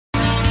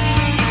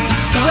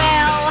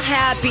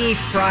Happy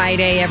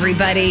Friday,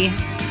 everybody.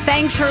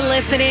 Thanks for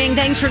listening.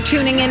 Thanks for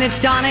tuning in. It's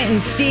Donna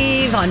and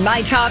Steve on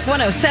My Talk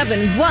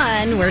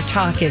 107.1, where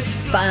talk is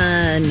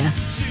fun.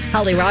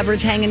 Holly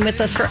Roberts hanging with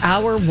us for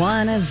hour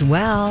one as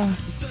well.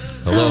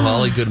 Hello,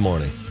 Holly. Good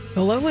morning.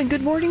 Hello, and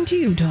good morning to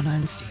you, Donna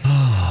and Steve.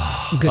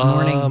 Good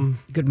morning.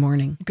 Good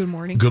morning. Good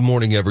morning. Good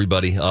morning,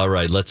 everybody. All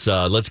right, let's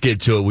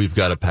get to it. We've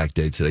got a packed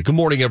day today. Good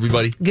morning,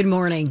 everybody. Good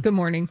morning. Good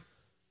morning.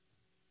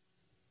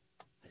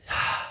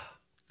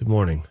 Good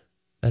morning.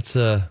 It's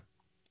a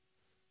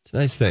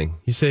nice thing.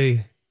 You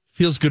say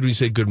feels good when you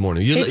say good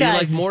morning. You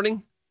like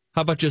morning?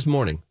 How about just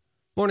morning?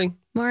 Morning.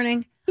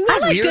 Morning. Isn't that I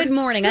like weird? good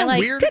morning. Isn't I that like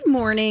weird? good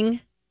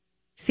morning.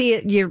 See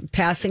it, you're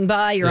passing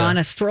by, you're on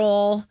a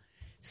stroll,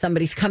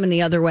 somebody's coming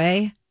the other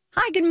way.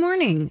 Hi, good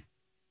morning.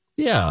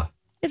 Yeah.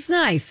 It's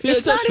nice. Yeah,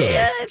 it's it does feel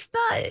nice. it's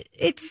not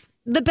it's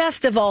the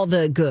best of all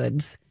the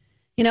goods.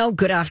 You know,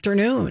 good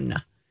afternoon.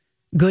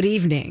 Good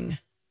evening.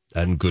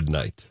 And good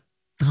night.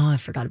 Oh, I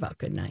forgot about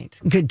good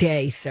night. Good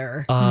day,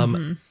 sir.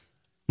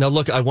 Now,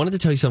 look, I wanted to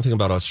tell you something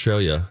about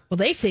Australia. Well,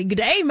 they say good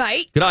day,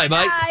 mate. Good day,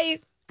 mate. Hi.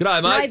 Good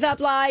day, mate. Rise up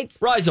lights.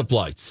 Rise up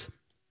lights.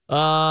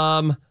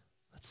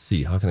 Let's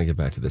see. How can I get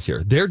back to this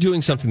here? They're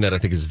doing something that I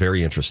think is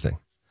very interesting.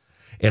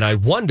 And I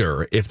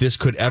wonder if this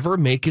could ever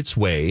make its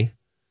way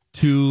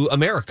to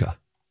America.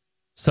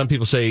 Some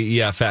people say,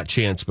 yeah, fat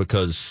chance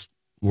because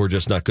we're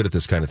just not good at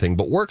this kind of thing.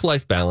 But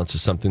work-life balance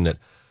is something that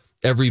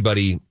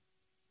everybody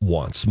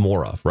wants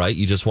more of, right?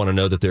 You just want to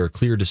know that there are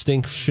clear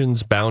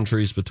distinctions,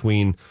 boundaries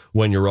between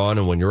when you're on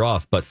and when you're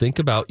off. But think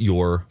about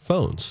your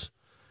phones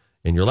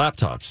and your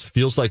laptops.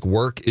 Feels like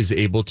work is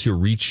able to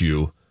reach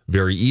you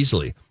very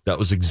easily. That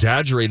was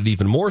exaggerated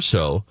even more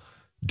so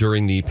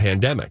during the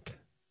pandemic.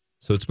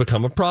 So it's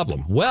become a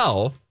problem.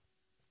 Well,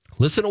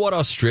 listen to what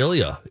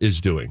Australia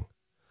is doing.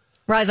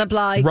 Rise up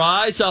lights.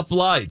 Rise up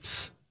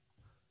lights.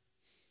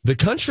 The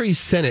country's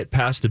Senate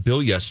passed a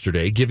bill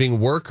yesterday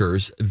giving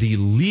workers the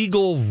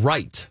legal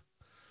right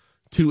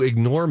to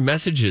ignore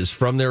messages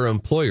from their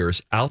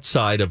employers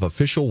outside of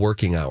official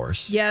working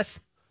hours.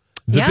 Yes.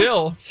 The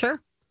bill, Sure.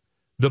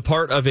 the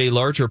part of a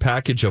larger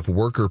package of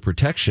worker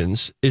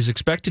protections, is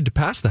expected to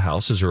pass the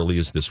House as early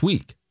as this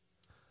week.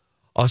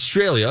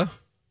 Australia,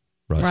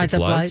 Rise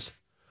Up Lights,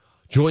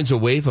 joins a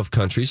wave of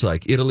countries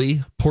like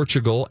Italy,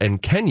 Portugal,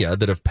 and Kenya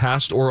that have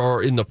passed or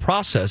are in the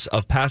process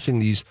of passing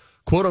these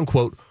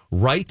quote-unquote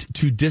right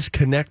to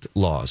disconnect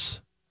laws.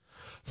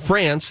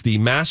 France, the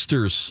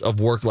masters of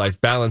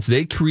work-life balance,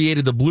 they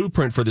created the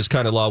blueprint for this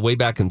kind of law way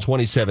back in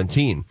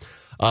 2017.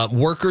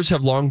 Workers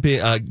have long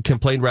been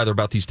complained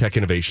about these tech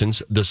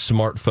innovations, the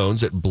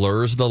smartphones. It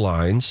blurs the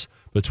lines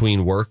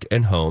between work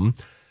and home.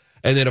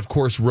 And then, of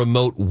course,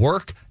 remote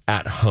work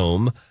at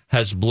home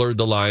has blurred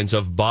the lines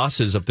of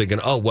bosses of thinking,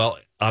 oh, well,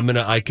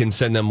 I can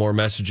send them more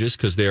messages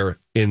because they're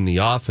in the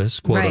office,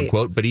 quote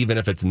unquote. But even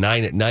if it's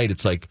 9 at night,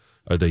 it's like,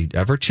 are they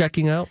ever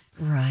checking out?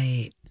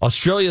 Right.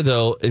 Australia,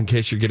 though, in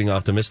case you're getting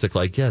optimistic,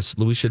 like, yes,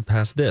 we should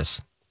pass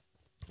this.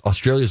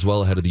 Australia is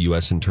well ahead of the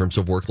U.S. in terms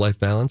of work-life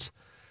balance.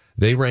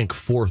 They rank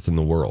 4th in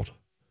the world.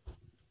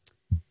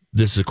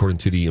 This is according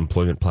to the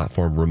employment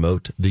platform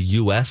Remote. The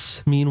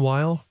U.S.,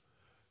 meanwhile,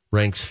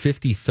 ranks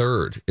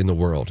 53rd in the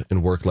world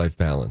in work-life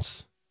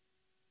balance.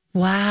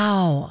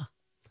 Wow.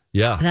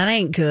 Yeah. That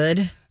ain't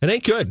good. It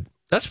ain't good.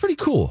 That's pretty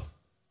cool.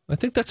 I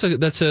think that's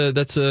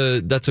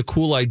a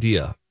cool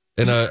idea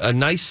and a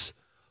nice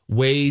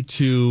way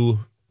to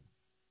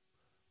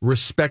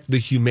respect the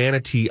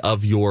humanity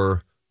of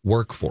your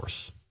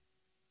workforce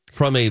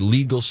from a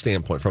legal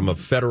standpoint, from a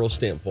federal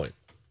standpoint.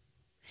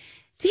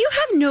 Do you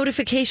have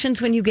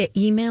notifications when you get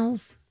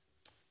emails?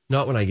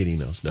 Not when I get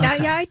emails. No.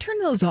 Yeah, I turn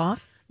those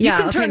off. Yeah,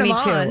 You can turn them me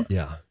too. on.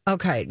 Yeah.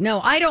 Okay.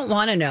 No, I don't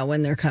want to know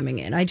when they're coming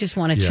in. I just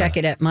want to check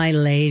it at my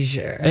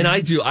leisure. And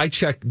I do. I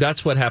check.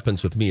 That's what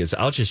happens with me is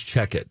I'll just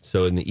check it.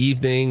 So in the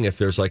evening, if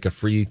there's like a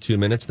free 2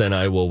 minutes, then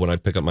I will, when I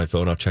pick up my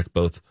phone, I'll check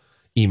both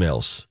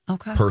emails,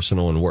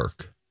 personal and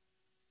work.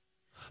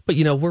 But,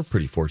 we're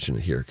pretty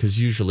fortunate here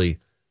because usually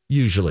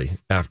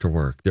after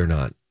work, they're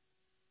not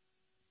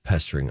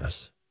pestering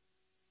us.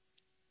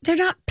 They're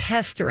not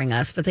pestering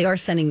us, but they are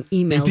sending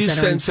emails. They do that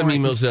are send some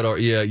important. emails that are,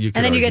 you can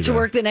and then you argue get to that.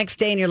 work the next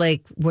day and you're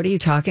like, what are you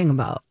talking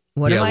about?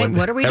 What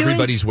are we doing?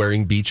 Everybody's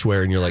wearing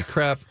beachwear and you're like,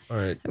 crap. All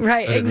right.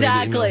 Right,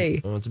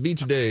 exactly. Oh, it's a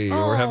beach day.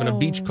 Or we're having a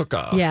beach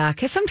cook-off. Yeah,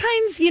 because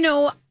sometimes,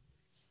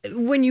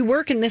 when you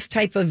work in this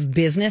type of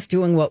business,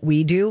 doing what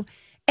we do,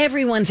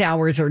 everyone's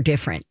hours are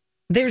different.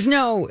 There's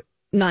no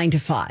 9 to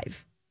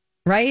 5,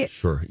 right?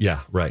 Sure.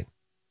 Yeah, right.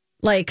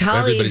 Like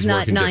Holly's Everybody's not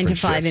working 9 to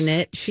different 5 in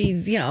shifts. it.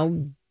 She's,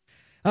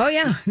 Oh,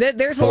 yeah.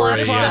 There's a 4 lot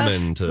of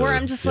a.m. stuff where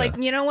I'm just like,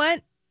 you know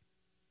what?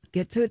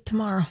 Get to it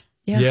tomorrow.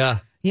 Yeah.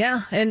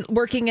 Yeah. And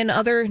working in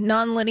other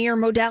nonlinear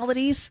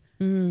modalities.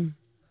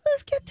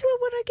 Let's get to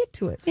it when I get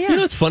to it.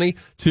 Yeah. It's funny,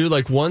 too,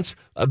 like once,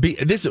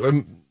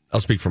 I'll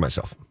speak for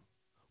myself.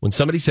 When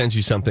somebody sends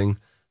you something,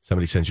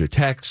 somebody sends you a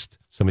text,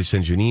 somebody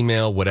sends you an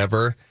email,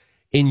 whatever,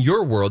 in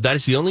your world, that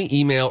is the only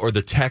email or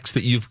the text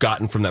that you've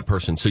gotten from that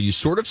person. So you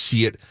sort of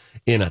see it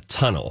in a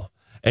tunnel.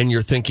 and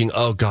you're thinking,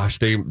 oh gosh,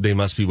 they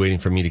must be waiting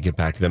for me to get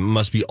back to them. It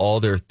must be all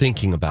they're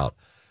thinking about.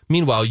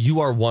 Meanwhile, you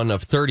are one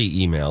of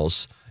 30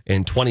 emails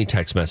and 20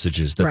 text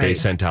messages that they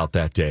sent out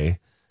that day.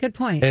 Good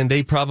point. And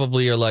they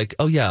probably are like,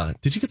 oh yeah,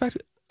 did you get back to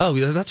Oh,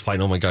 yeah, that's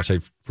fine. Oh my gosh, I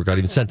forgot I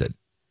even sent it.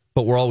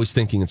 But we're always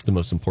thinking it's the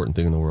most important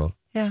thing in the world.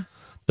 Yeah.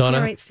 Donna?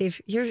 You're right, Steve.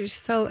 You're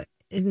so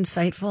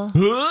insightful.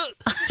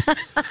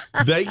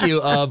 Thank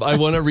you. I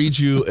want to read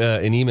you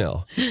an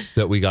email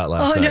that we got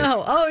last night.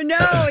 Oh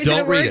no! Is it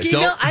a work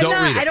email? Don't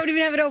read it. I don't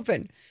even have it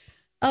open.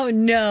 Oh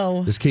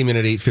no! This came in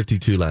at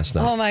 8:52 last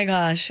night. Oh my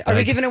gosh! Are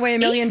we giving away $1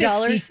 million?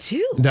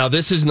 Now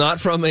this is not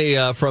from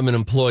an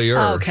employer.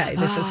 Oh, okay,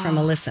 this is from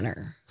a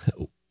listener.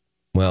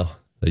 Well,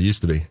 it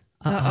used to be.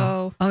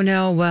 Uh-oh. Oh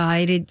no!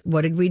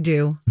 What did we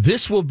do?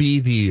 This will be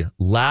the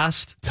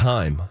last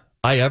time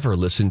I ever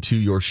listened to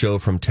your show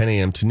from 10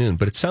 a.m. to noon,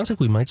 but it sounds like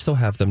we might still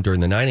have them during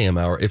the 9 a.m.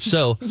 hour. If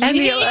so,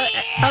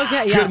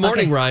 Good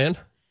morning, Ryan.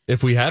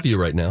 If we have you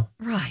right now,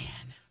 Ryan.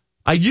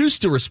 I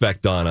used to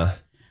respect Donna,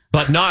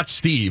 but not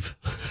Steve.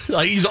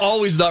 He's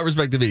always not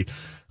respected me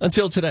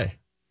until today.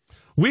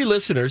 We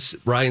listeners,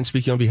 Ryan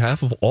speaking on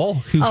behalf of all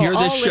who hear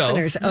this show. All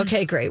listeners.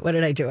 Okay, great. What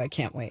did I do? I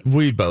can't wait.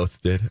 We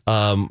both did.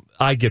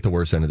 I get the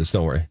worst end of this.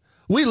 Don't worry.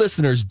 We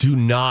listeners do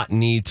not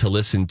need to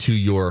listen to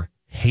your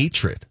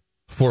hatred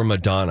for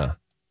Madonna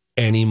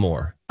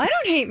anymore. I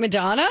don't hate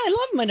Madonna. I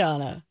love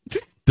Madonna.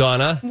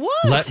 Donna,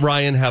 what? Let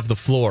Ryan have the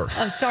floor.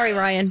 I'm sorry,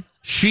 Ryan.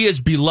 She is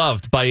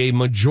beloved by a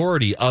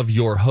majority of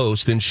your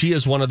hosts, and she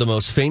is one of the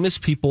most famous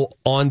people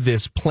on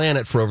this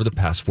planet for over the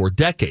past 4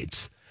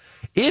 decades.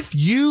 If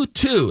you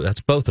too,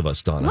 that's both of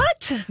us, Donna.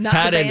 What?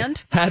 Not the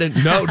band?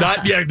 No,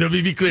 not yet. Let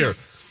me be clear.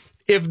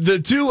 If the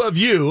two of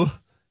you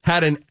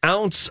had an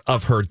ounce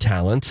of her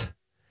talent,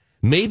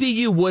 maybe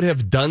you would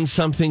have done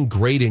something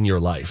great in your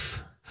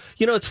life.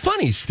 You know, it's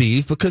funny,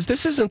 Steve, because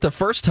this isn't the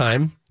first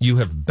time you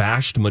have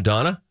bashed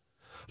Madonna.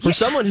 For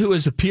someone who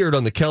has appeared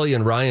on the Kelly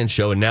and Ryan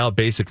show and now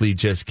basically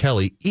just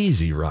Kelly,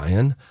 easy,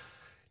 Ryan.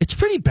 It's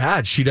pretty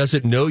bad she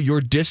doesn't know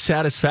your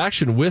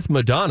dissatisfaction with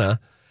Madonna,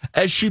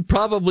 as she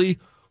probably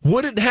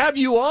wouldn't have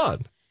you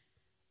on.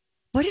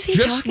 What is he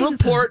just talking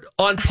report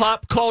on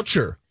pop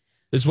culture,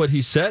 is what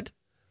he said.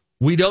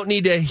 We don't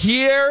need to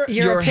hear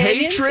your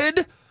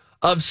hatred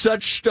of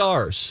such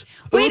stars.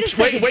 Wait a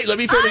second. Wait, let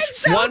me finish. I'm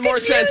so One more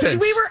confused.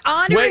 sentence. We were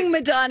honoring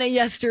Madonna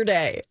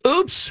yesterday.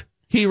 Oops,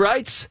 he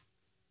writes.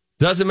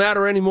 Doesn't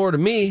matter anymore to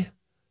me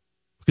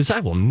because I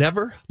will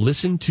never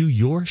listen to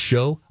your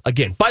show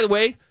again. By the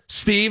way,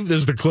 Steve, this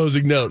is the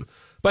closing note.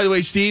 By the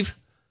way, Steve,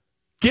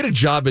 get a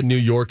job in New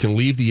York and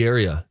leave the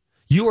area.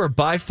 You are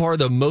by far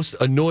the most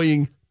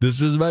annoying,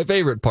 this is my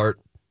favorite part,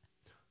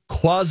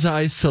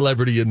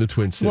 quasi-celebrity in the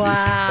Twin Cities.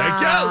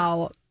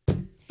 Wow.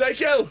 Thank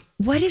you.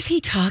 What is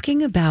he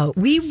talking about?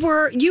 You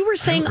were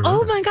saying,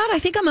 oh my God, I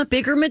think I'm a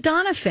bigger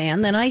Madonna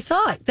fan than I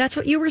thought. That's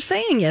what you were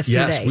saying yesterday.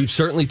 Yes, we've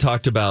certainly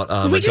talked about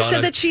Madonna. We just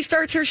said that she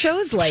starts her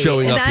shows late.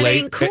 Showing up that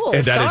late. Ain't cool.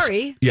 And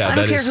Sorry. I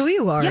don't care who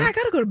you are. Yeah, I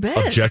got to go to bed.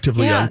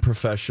 Objectively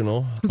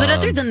unprofessional. But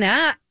other than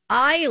that,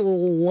 I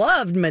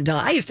loved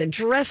Madonna. I used to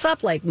dress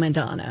up like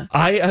Madonna.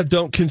 I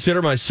don't consider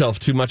myself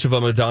too much of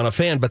a Madonna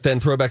fan, but then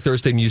Throwback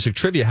Thursday music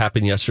trivia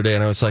happened yesterday,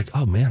 and I was like,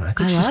 oh man, I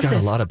think she's got a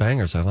lot of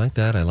bangers. I like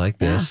that. I like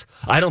this.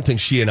 I don't think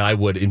she and I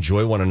would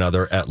enjoy one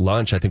another at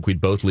lunch. I think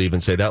we'd both leave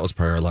and say that was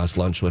probably our last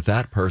lunch with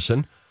that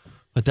person.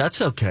 But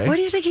that's okay. What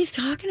do you think he's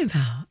talking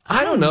about?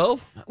 I don't know.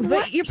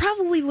 But you're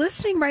probably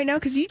listening right now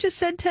because you just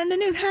said 10 to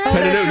noon. 10 to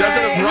noon. That's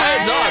what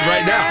Ryan's on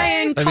right now.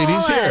 Ryan, I mean,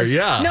 he's here.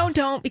 Yeah. No,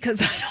 don't,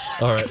 because I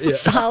don't. All right. Yeah.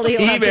 Holly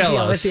will have to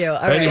deal with you.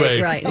 All right,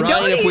 anyway, right.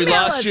 Ryan, if we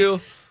lost you,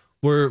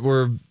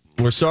 we're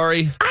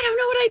sorry. I don't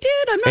know what I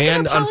did. I'm not going to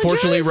And apologize.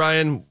 unfortunately,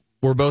 Ryan,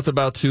 we're both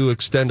about to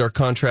extend our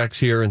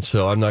contracts here, and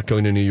so I'm not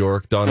going to New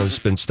York. Donna's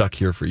been stuck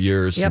here for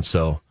years, and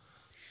so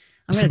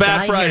it's a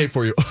bad Friday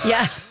for you.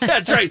 Yeah.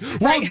 That's right.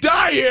 We'll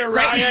die here,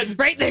 Ryan.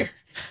 Right there.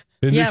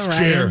 In this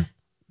chair.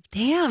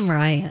 Damn,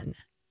 Ryan.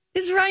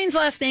 Does Ryan's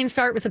last name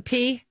start with a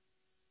P?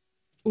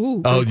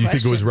 Ooh. Oh, do you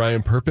think it was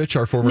Ryan Perpich,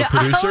 our former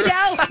producer?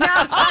 No.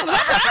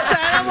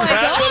 I'm like,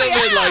 That would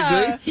have been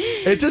likely.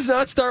 It does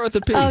not start with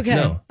a P. Okay.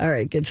 No. All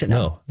right. Good to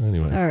know. No.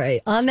 Anyway. All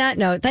right. On that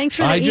note, thanks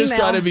for the email. I just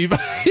thought it'd be...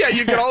 Yeah,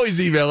 you can always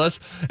email us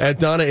at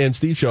Donna and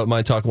Steve Show at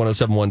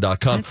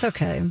mytalk1071.com. That's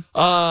okay.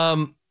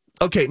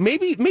 Okay,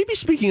 maybe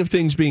speaking of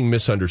things being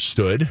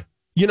misunderstood,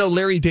 you know,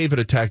 Larry David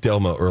attacked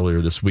Elmo earlier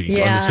this week on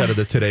the set of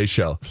the Today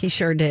Show. He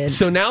sure did.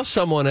 So now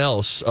someone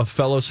else, a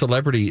fellow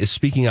celebrity, is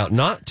speaking out,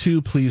 not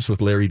too pleased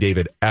with Larry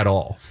David at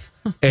all.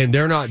 And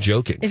they're not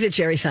joking. Is it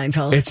Jerry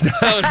Seinfeld? It's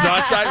not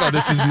Seinfeld.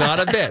 This is not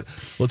a bit.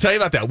 We'll tell you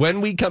about that when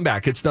we come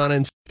back. It's Donna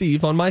and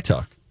Steve on My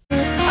Talk.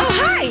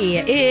 Hi,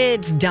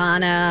 it's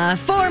Donna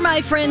for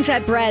my friends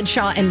at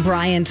Bradshaw and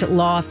Bryant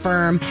Law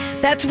Firm.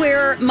 That's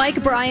where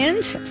Mike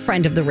Bryant,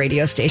 friend of the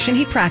radio station,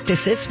 he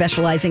practices,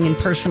 specializing in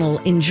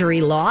personal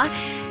injury law.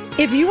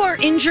 If you are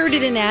injured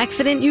in an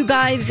accident, you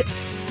guys,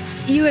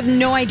 you have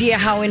no idea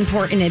how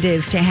important it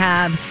is to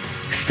have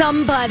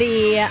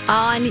somebody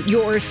on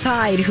your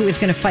side who is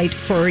going to fight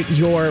for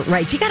your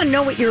rights. You got to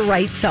know what your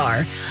rights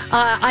are.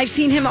 I've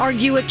seen him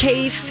argue a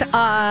case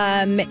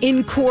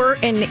in court,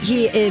 and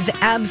he is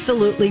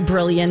absolutely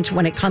brilliant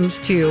when it comes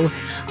to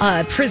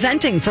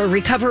presenting for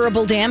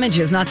recoverable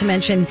damages, not to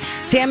mention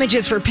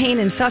damages for pain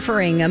and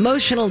suffering,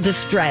 emotional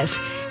distress.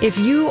 If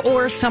you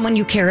or someone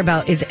you care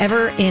about is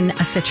ever in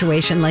a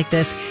situation like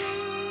this,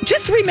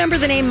 just remember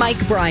the name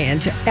Mike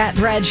Bryant at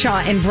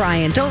Bradshaw and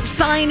Bryant. Don't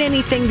sign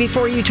anything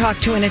before you talk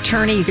to an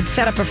attorney. You could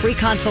set up a free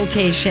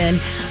consultation.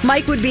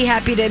 Mike would be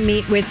happy to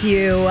meet with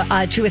you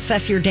to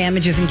assess your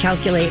damages and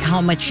calculate how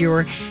much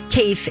your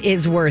case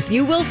is worth.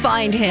 You will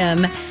find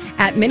him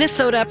at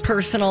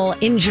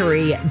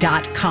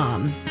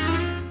minnesotapersonalinjury.com.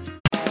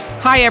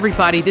 Hi,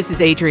 everybody. This is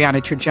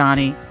Adriana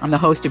Trajani. I'm the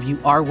host of You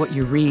Are What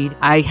You Read.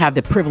 I have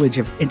the privilege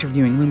of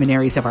interviewing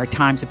luminaries of our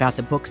times about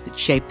the books that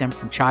shaped them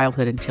from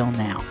childhood until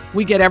now.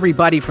 We get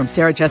everybody from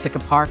Sarah Jessica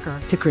Parker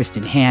to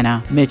Kristen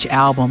Hanna, Mitch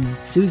Albom,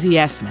 Susie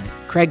Essman,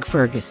 Craig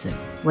Ferguson,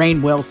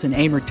 Rainn Wilson,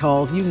 Amor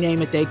Tolls, you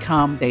name it, they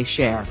come, they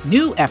share.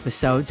 New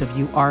episodes of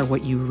You Are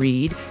What You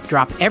Read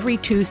drop every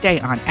Tuesday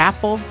on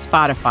Apple,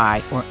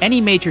 Spotify, or any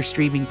major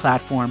streaming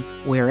platform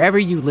wherever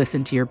you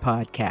listen to your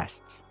podcasts.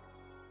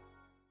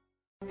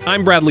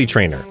 I'm Bradley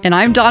Trainer. And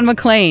I'm Don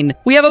McClain.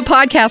 We have a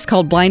podcast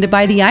called Blinded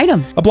by the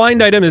Item. A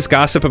blind item is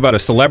gossip about a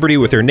celebrity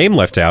with their name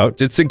left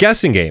out. It's a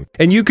guessing game,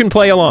 and you can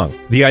play along.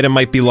 The item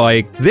might be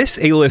like, this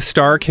A-list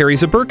star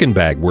carries a Birkin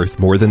bag worth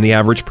more than the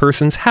average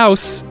person's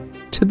house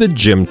to the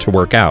gym to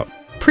work out.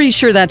 Pretty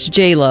sure that's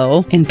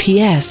J-Lo. And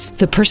P.S.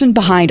 the person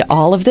behind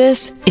all of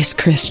this is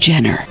Kris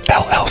Jenner,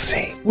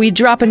 LLC. We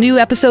drop a new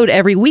episode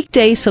every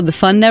weekday so the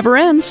fun never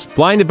ends.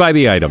 Blinded by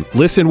the Item.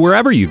 Listen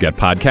wherever you get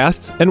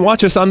podcasts and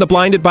watch us on the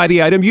Blinded by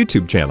the Item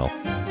YouTube channel.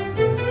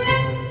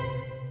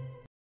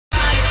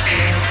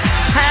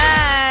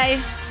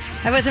 Hi.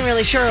 I wasn't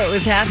really sure what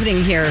was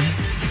happening here.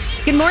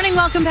 Good morning.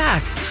 Welcome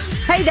back.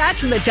 Hey,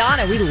 that's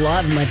Madonna. We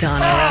love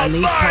Madonna around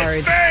these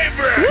parts.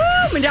 Favorite.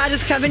 Woo!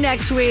 Madonna's coming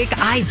next week.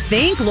 I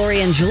think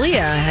Lori and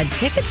Julia had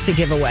tickets to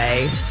give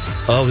away.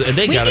 Oh, and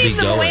they got to be gave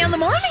them going. away on the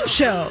morning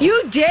show.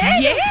 You did?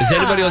 Yeah. Is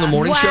anybody on the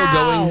morning show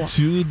Wow. going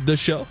to the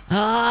show?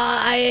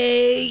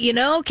 I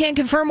can't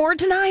confirm or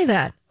deny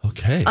that.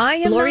 Okay. I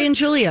am Lori not, and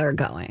Julia are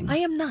going. I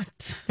am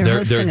not. They're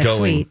hosting a going.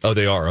 suite. Oh,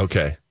 they are.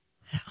 Okay.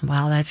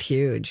 Wow, that's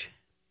huge.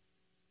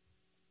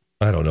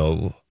 I don't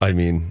know. I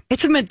mean,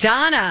 It's a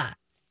Madonna.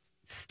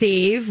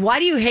 Steve, why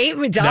do you hate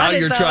Madonna? now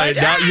you're so trying.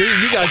 much? Now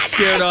you got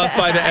scared off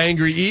by the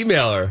angry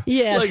emailer.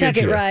 Yeah, Look suck at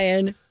it, you.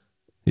 Ryan.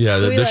 Yeah,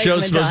 the We like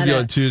show's supposed to be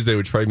Madonna. on Tuesday,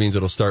 which probably means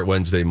it'll start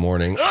Wednesday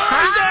morning.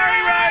 Oh,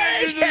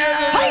 sorry,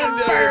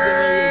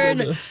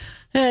 Ryan.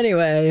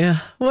 Anyway,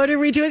 what are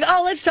we doing?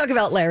 Oh, let's talk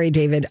about Larry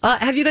David.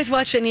 Have you guys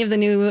watched any of the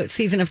new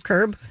season of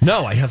Curb?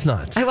 No, I have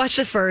not. I watched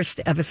the first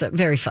episode.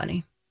 Very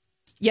funny.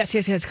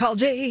 Yes. Call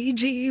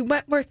J.G.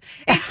 Wentworth.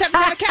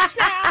 877 cash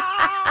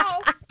now.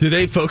 Do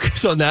they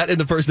focus on that in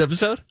the first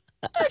episode?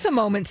 That's a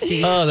moment,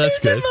 Steve. Oh, that's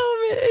It's a good.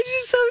 moment. It's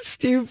just so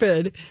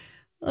stupid.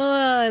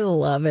 Oh, I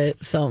love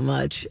it so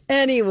much.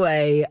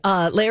 Anyway,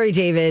 Larry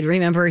David,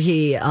 remember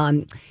he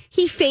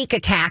fake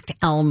attacked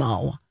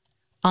Elmo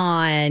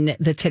on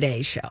the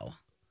Today Show.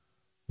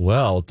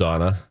 Well,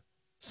 Donna,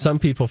 some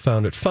people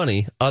found it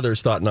funny.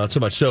 Others thought not so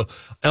much. So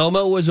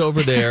Elmo was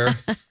over there,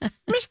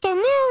 Mr.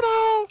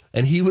 Noodle,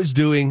 and he was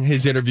doing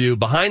his interview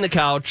behind the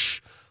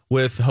couch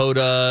with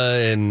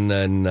Hoda and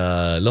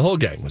the whole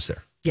gang was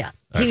there. Yeah,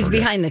 I he was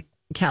forget. behind the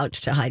couch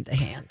to hide the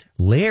hand.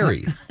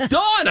 Larry,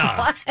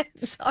 Donna,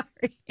 Sorry.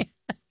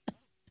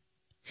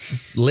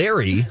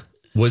 Larry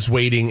was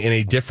waiting in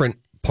a different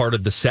part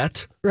of the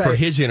set for Right.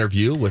 his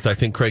interview with, I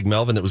think, Craig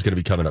Melvin that was going to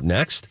be coming up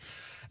next.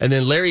 And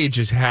then Larry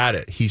just had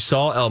it. He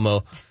saw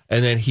Elmo,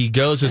 and then he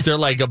goes, as they're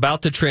like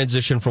about to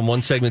transition from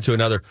one segment to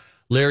another,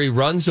 Larry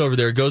runs over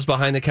there, goes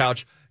behind the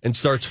couch, and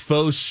starts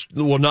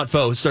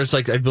starts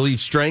like, I believe,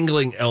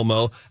 strangling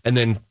Elmo, and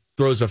then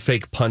throws a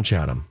fake punch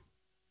at him.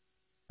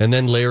 And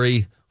then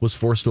Larry was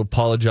forced to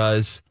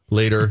apologize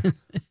later.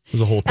 It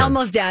was a whole thing.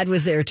 Elmo's dad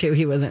was there too.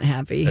 He wasn't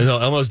happy. And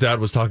Elmo's dad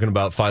was talking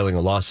about filing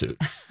a lawsuit.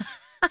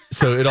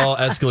 So it all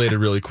escalated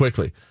really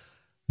quickly.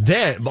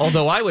 Then,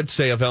 although I would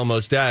say of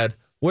Elmo's dad,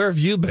 where have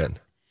you been?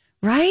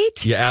 Right?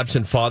 Your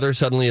absent father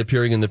suddenly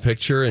appearing in the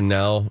picture, and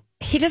now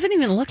He doesn't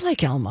even look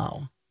like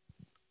Elmo.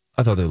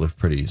 I thought they looked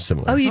pretty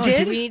similar. Oh, you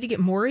did? Do we need to get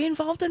Maury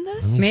involved in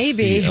this?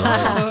 Maybe.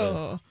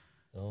 Oh.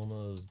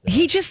 Elmo's dad.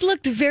 He just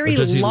looked very Or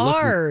does he look-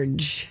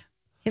 large.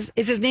 Is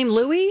his name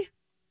Louis?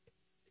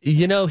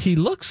 You know, he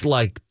looks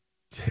like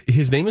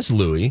his name is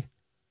Louis.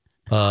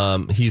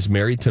 He's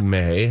married to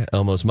May,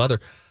 Elmo's mother.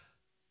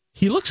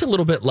 He looks a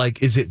little bit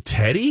like, is it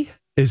Teddy?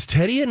 Is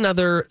Teddy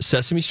another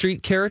Sesame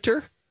Street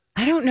character?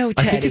 I don't know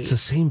Teddy. I think it's the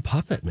same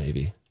puppet,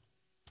 maybe.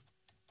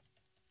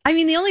 I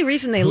mean, the only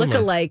reason they Who look am I?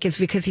 alike is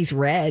because he's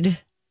red.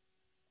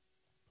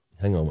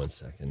 Hang on one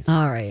second.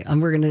 All right.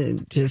 And we're going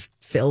to just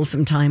fill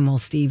some time while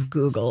Steve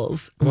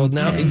Googles. Well,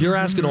 now you're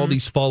asking all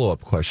these follow-up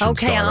questions,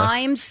 Okay, Donna.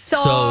 I'm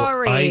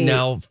sorry. So I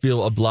now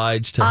feel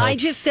obliged to help. I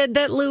just said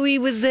that Louis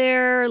was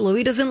there.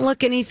 Louis doesn't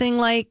look anything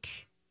like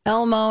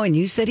Elmo, and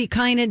you said he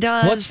kind of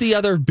does. What's the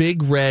other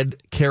big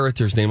red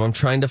character's name? I'm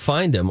trying to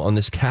find him on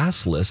this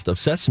cast list of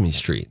Sesame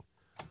Street.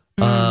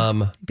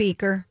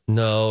 Beaker.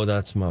 No,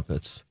 that's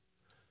Muppets.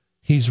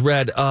 He's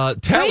red.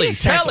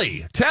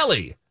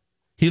 Telly.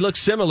 He looks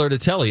similar to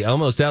Telly.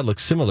 Elmo's dad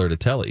looks similar to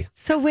Telly.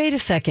 So wait a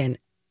second.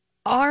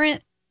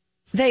 Aren't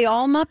they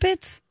all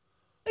Muppets?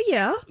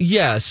 Yeah.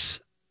 Yes.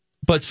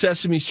 But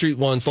Sesame Street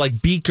ones,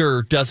 like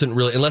Beaker doesn't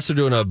really, unless they're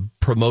doing a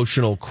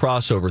promotional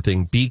crossover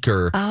thing,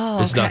 Beaker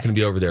is not going to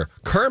be over there.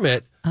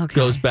 Kermit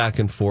goes back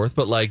and forth,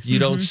 but like you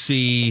don't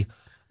see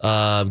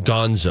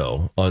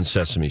Gonzo on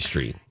Sesame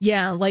Street.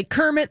 Yeah, like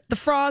Kermit the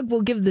Frog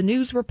will give the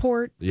news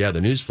report. Yeah, the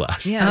news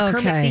flash. Yeah,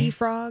 Kermit the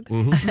Frog.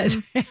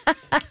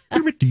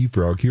 Kermit the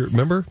Frog here,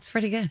 remember? It's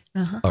pretty good.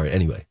 All right,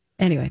 anyway.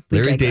 Anyway,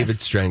 Larry David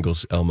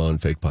strangles Elmo and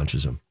fake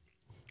punches him.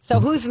 So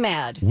who's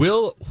mad?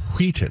 Will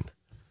Wheaton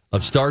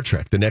of Star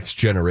Trek: The Next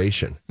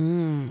Generation.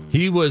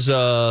 He was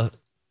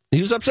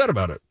upset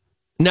about it.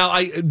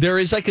 Now, there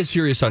is like a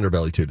serious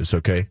underbelly to this.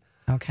 Okay.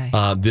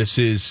 This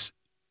is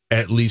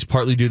at least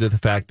partly due to the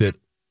fact that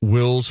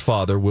Will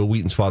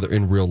Wheaton's father,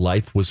 in real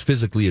life was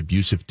physically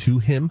abusive to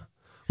him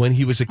when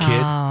he was a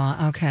kid.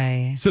 Oh,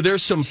 okay. So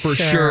there's some for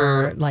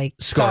sure like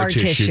scar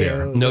tissue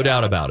there, no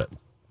doubt about it.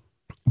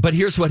 But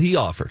here's what he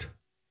offered.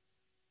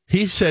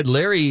 He said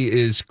Larry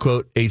is,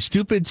 quote, a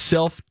stupid,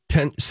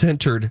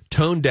 self-centered,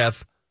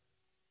 tone-deaf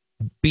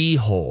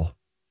b-hole.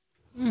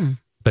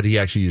 But he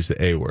actually used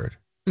the A word.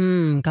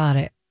 Got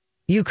it.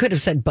 You could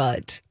have said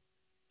but.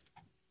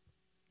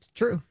 It's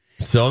true.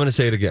 So I'm going to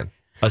say it again.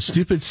 A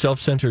stupid,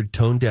 self-centered,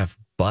 tone-deaf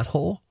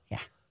butthole? Yeah.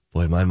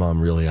 Boy, my mom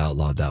really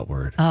outlawed that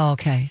word. Oh,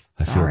 okay.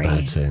 I feel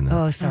bad saying that.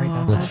 Oh, sorry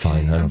about That's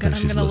fine. I don't think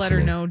she's listening. I'm going to let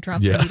her know.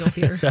 Drop the needle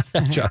here.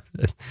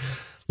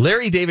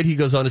 Larry David, he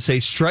goes on to say,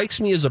 strikes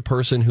me as a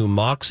person who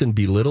mocks and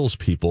belittles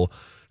people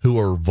who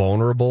are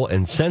vulnerable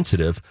and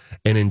sensitive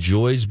and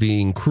enjoys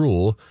being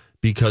cruel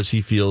because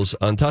he feels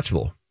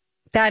untouchable.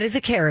 That is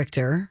a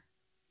character.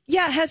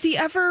 Yeah. Has he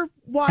ever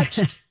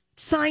watched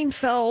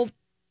Seinfeld,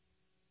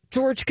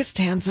 George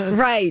Costanza?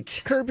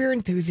 Right. Curb Your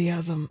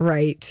Enthusiasm.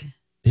 Right.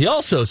 He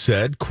also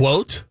said,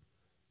 quote,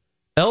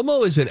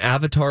 Elmo is an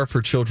avatar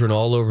for children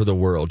all over the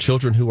world.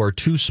 Children who are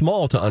too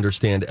small to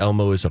understand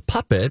Elmo is a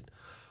puppet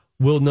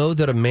will know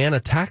that a man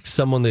attacked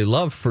someone they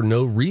love for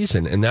no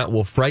reason, and that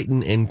will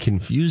frighten and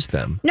confuse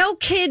them. No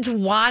kids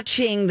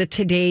watching the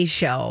Today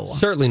Show.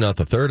 Certainly not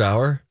the third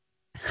hour.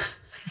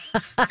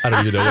 I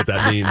don't even know what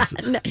that means.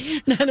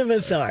 None of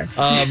us are.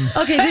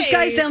 Okay, this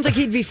guy sounds like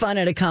he'd be fun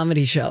at a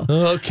comedy show.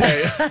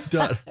 Okay.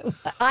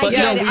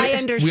 I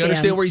understand. We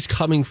understand where he's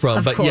coming from.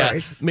 Of but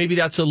course. Yeah, maybe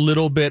that's a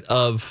little bit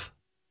of,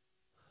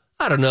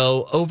 I don't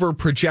know, over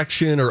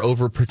projection or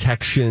over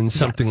protection,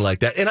 something like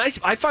that. And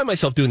I find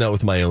myself doing that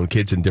with my own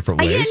kids in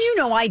different ways.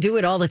 Again, I do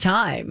it all the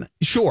time.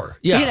 Sure.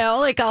 Yeah.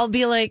 Like I'll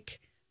be like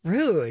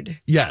rude.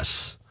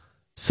 Yes.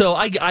 So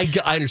I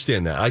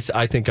understand that.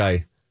 I think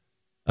I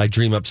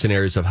dream up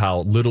scenarios of how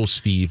little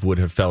Steve would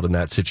have felt in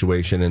that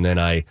situation. And then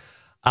I,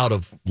 out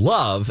of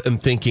love, am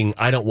thinking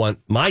I don't want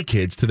my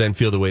kids to then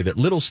feel the way that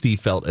little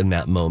Steve felt in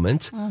that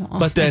moment. Aww.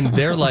 But then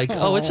they're like,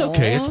 oh, it's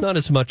okay. It's not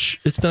as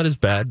much. It's not as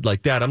bad.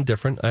 Like, Dad, I'm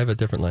different. I have a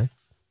different life,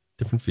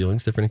 different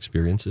feelings, different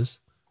experiences.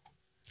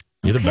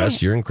 You're the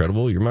best. You're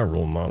incredible. You're my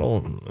role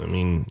model. I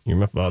mean, you're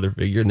my father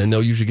figure. And then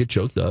they'll usually get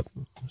choked up.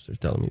 They're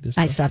telling me this.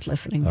 I stopped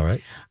listening. All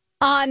right.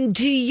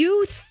 Do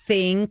you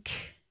think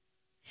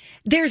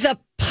there's a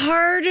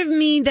part of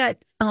me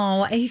that,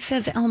 he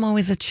says Elmo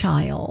is a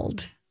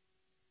child.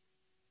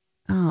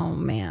 Oh,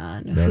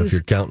 man. Not if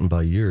you're counting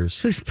by years.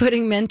 Who's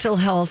putting mental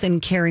health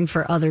and caring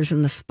for others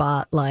in the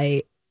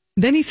spotlight.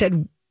 Then he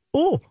said,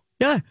 oh,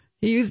 yeah,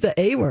 he used the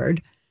A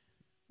word.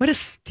 What a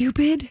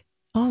stupid.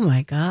 Oh,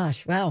 my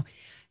gosh. Wow.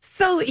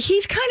 So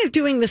he's kind of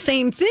doing the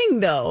same thing,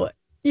 though.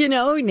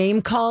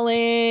 Name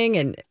calling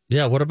and...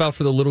 Yeah, what about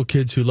for the little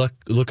kids who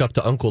look up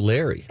to Uncle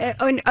Larry?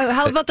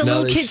 How about the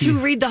little kids who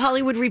read the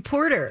Hollywood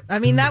Reporter? I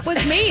mean, that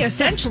was me,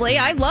 essentially.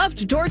 I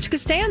loved George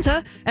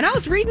Costanza, and I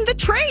was reading the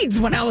trades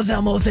when I was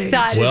Elmo's age.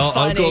 That is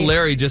funny. Uncle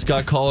Larry just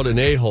got called an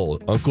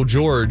a-hole. Uncle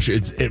George,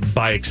 it's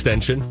by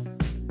extension.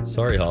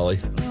 Sorry, Holly.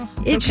 Oh,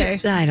 it's okay.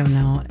 I don't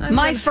know.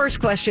 My first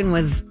question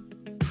was,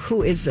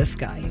 who is this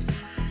guy?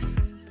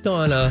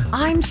 Donna.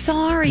 I'm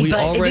sorry,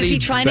 but is he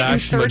trying to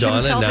insert Madonna,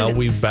 himself? Now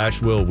we bash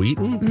Will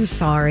Wheaton. I'm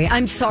sorry.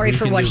 I'm sorry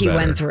for what he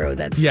went through.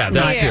 That's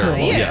terrible.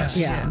 Cool. Yes.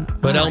 Yeah.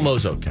 But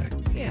Elmo's okay.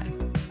 Yeah.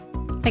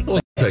 We'll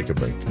take a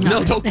break.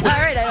 No, don't. All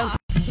right. I don't.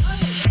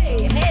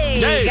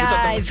 Hey,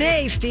 guys.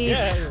 Hey, Steve.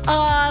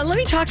 Yeah. Let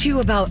me talk to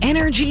you about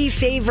Energy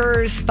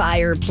Savers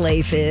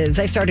Fireplaces.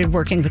 I started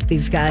working with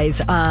these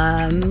guys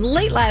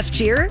late last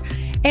year,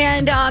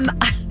 and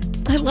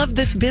I love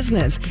this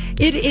business.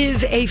 It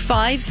is a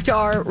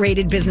 5-star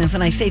rated business.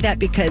 And I say that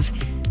because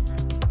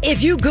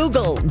if you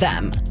Google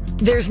them,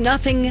 there's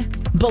nothing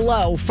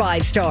below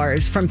 5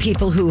 stars from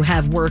people who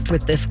have worked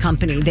with this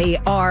company. They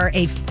are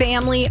a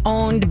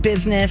family-owned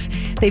business.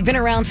 They've been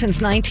around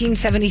since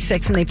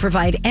 1976, and they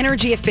provide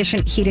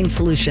energy-efficient heating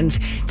solutions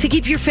to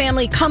keep your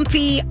family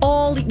comfy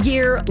all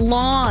year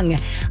long.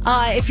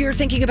 If you're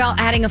thinking about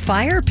adding a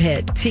fire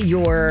pit to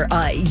your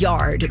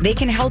yard, they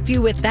can help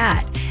you with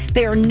that.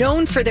 They are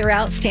known for their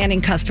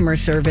outstanding customer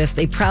service.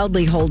 They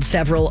proudly hold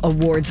several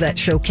awards that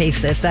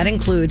showcase this. That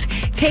includes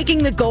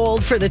taking the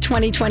gold for the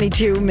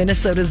 2022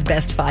 Minnesota's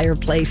Best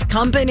Fireplace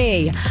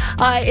Company.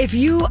 If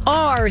you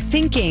are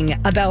thinking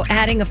about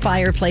adding a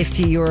fireplace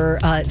to your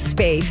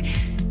space,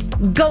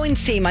 go and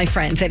see my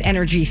friends at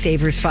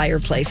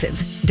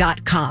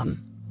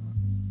EnergySaversFireplaces.com.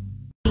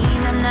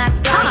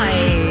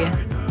 Hi.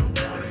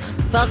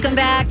 Welcome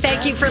back.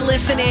 Thank you for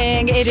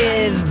listening. It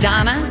is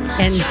Donna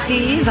and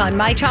Steve on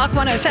My Talk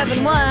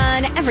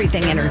 107.1,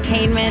 Everything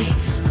Entertainment.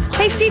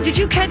 Hey, Steve, did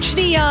you catch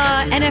the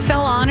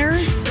NFL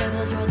honors?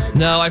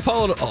 No, I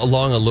followed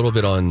along a little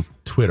bit on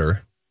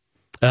Twitter.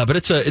 But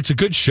it's a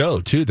good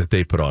show, too, that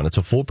they put on. It's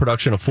a full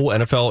production, a full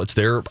NFL. It's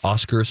their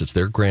Oscars. It's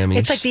their Grammys.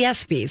 It's like the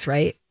ESPYs,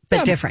 right?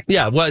 But different.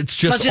 Yeah, well, it's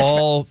just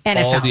all the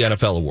NFL.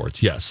 NFL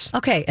awards, yes.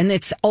 Okay, and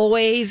it's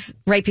always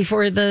right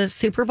before the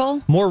Super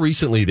Bowl? More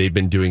recently, they've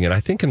been doing it. I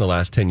think in the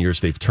last 10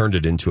 years, they've turned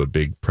it into a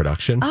big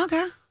production.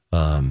 Okay.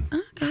 And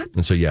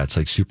so, yeah, it's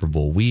like Super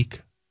Bowl week.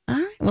 All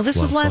right. Well, this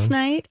was last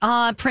night.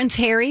 Prince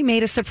Harry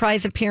made a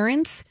surprise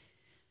appearance,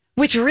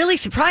 which really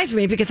surprised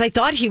me because I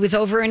thought he was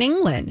over in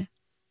England.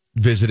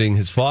 Visiting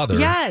his father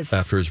yes.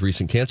 after his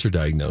recent cancer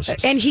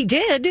diagnosis. And he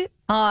did.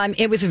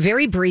 It was a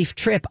very brief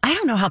trip. I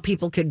don't know how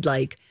people could,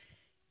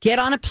 get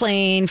on a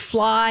plane,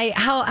 fly.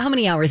 How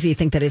many hours do you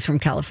think that is from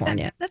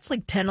California? That's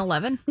like 10,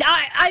 11.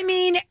 I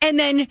mean, and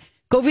then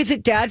go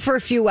visit dad for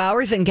a few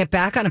hours and get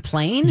back on a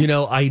plane? You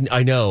know,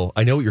 I know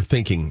what you're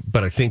thinking,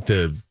 but I think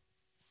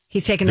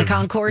he's taking the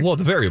Concorde? Well,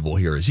 the variable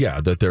here is,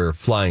 that they're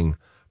flying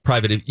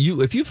private.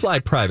 If you fly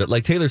private,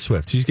 like Taylor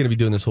Swift, she's going to be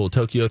doing this whole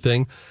Tokyo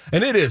thing,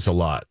 and it is a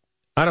lot.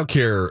 I don't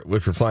care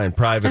if you're flying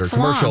private or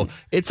commercial.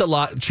 It's a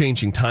lot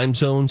changing time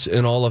zones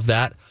and all of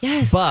that.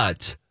 Yes.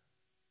 But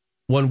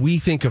when we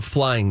think of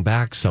flying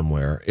back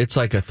somewhere, it's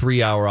like a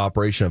 3-hour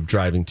operation of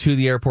driving to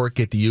the airport,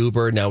 get the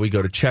Uber. Now we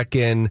go to check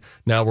in.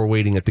 Now we're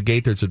waiting at the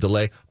gate. There's a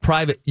delay.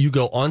 Private, you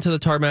go onto the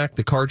tarmac.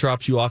 The car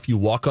drops you off. You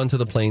walk onto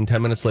the plane. 10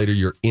 minutes later,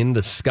 you're in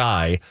the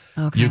sky.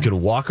 Okay. You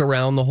can walk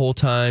around the whole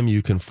time.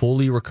 You can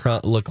fully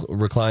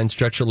recline,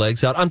 stretch your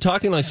legs out. I'm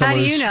talking like someone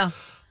How do you know?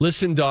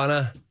 Listen,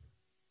 Donna,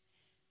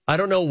 I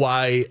don't know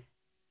why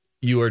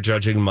you are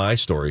judging my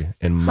story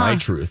and my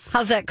truth.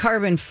 How's that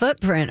carbon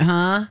footprint,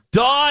 huh?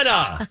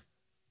 Donna!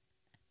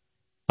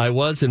 I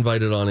was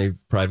invited on a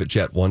private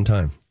jet one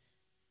time,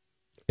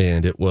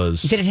 and it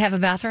was... Did it have a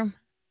bathroom?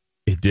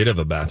 It did have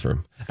a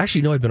bathroom.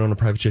 Actually, no, I've been on a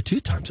private jet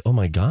 2 times. Oh,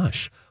 my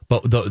gosh.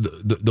 But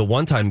the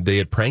one time they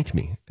had pranked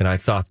me, and I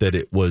thought that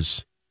it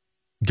was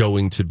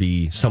going to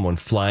be someone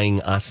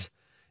flying us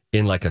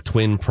in like a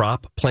twin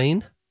prop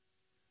plane.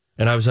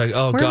 And I was like,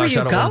 oh, Where gosh,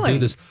 I don't want to do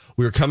going? this.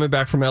 We were coming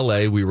back from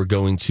L.A. We were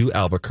going to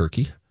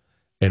Albuquerque.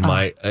 And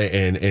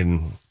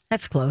and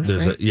that's close,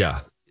 there's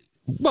right?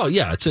 Well,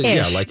 yeah, it's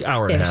like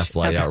hour and a half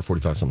flight, hour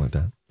 45, something like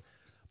that.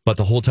 But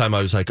the whole time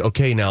I was like,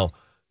 okay, now,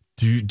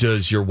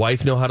 does your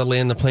wife know how to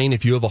land the plane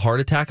if you have a heart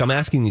attack? I'm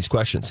asking these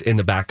questions in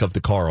the back of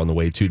the car on the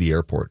way to the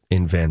airport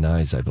in Van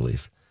Nuys, I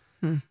believe.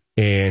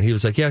 And he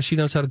was like, yeah, she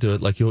knows how to do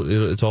it. Like,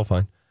 it's all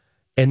fine.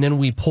 And then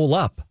we pull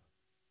up,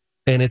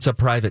 and it's a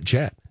private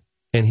jet.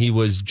 And he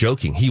was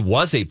joking. He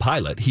was a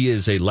pilot. He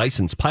is a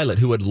licensed pilot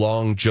who had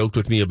long joked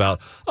with me about,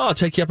 I'll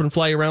take you up and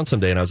fly you around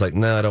someday. And I was like,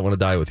 no, I don't want to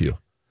die with you.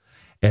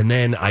 And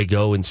then I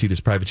go and see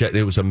this private jet. And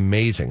it was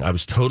amazing. I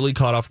was totally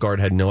caught off guard,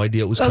 had no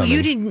idea it was coming. Oh,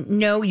 you didn't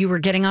know you were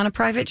getting on a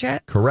private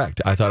jet?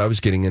 Correct. I thought I was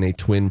getting in a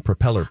twin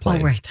propeller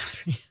plane. Oh, right.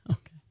 Okay.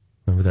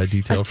 Remember that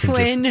detail? A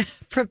twin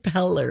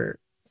propeller.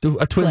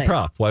 A twin plane.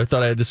 prop. Well, I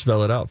thought I had to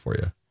spell it out for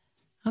you.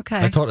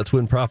 Okay. I called it a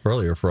twin prop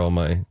earlier for all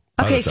my...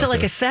 Okay, so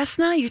like a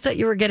Cessna? You thought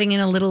you were getting in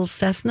a little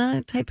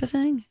Cessna type of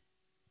thing?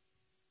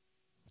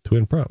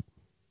 Twin prop.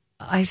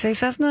 I say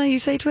Cessna, you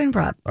say twin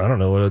prop. I don't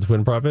know what a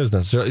twin prop is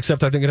necessarily,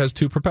 except I think it has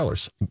 2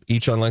 propellers,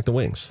 each on like the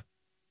wings.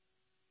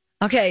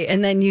 Okay,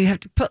 and then you have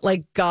to put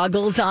like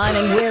goggles on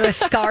and wear a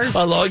scarf.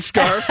 A long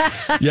scarf.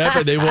 Yeah,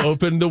 but they will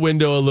open the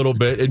window a little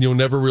bit, and you'll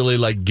never really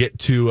like get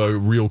to a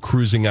real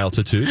cruising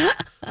altitude.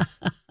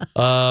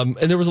 And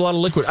there was a lot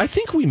of liquid. I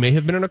think we may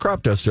have been in a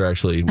crop duster,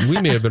 actually.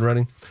 We may have been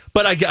running.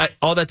 But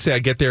all that to say, I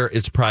get there,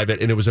 it's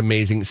private, and it was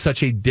amazing.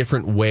 Such a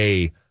different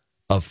way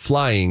of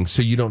flying,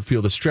 so you don't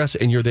feel the stress,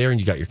 and you're there, and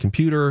you got your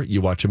computer,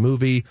 you watch a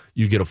movie,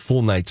 you get a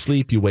full night's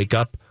sleep, you wake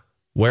up.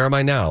 Where am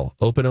I now?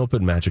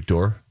 Open, magic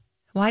door.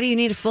 Why do you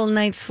need a full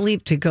night's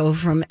sleep to go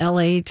from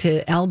L.A.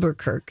 to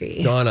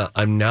Albuquerque? Donna,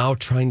 I'm now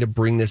trying to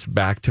bring this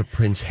back to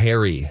Prince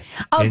Harry.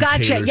 Oh,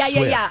 gotcha. Taylor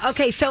Yeah. Swift.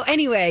 Okay, so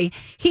anyway,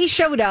 he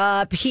showed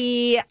up.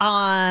 He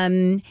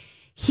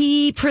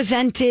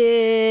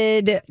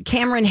presented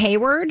Cameron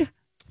Hayward.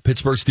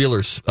 Pittsburgh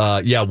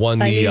Steelers, won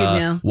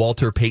the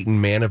Walter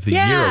Payton Man of the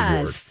Year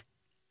award.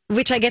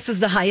 which I guess is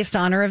the highest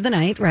honor of the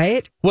night,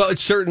 right? Well, it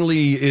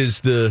certainly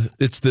is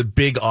it's the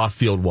big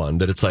off-field one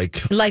that it's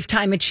like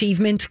lifetime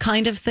achievement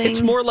kind of thing.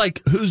 It's more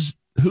like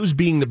who's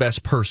being the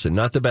best person,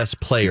 not the best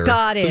player.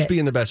 Got it. Who's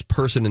being the best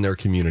person in their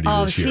community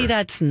this year. Oh, see,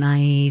 that's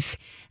nice.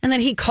 And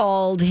then he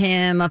called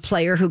him a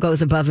player who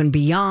goes above and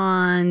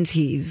beyond.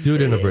 Do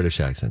it in a British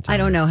accent. I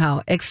don't know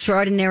how.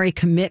 Extraordinary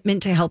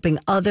commitment to helping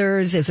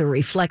others is a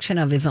reflection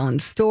of his own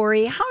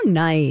story. How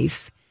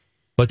nice.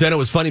 But then it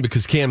was funny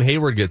because Cam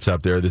Hayward gets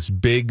up there, this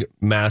big,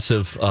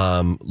 massive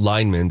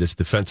lineman, this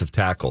defensive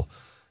tackle.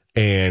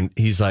 And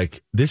he's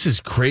like, this is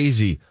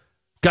crazy.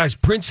 Guys,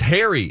 Prince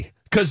Harry.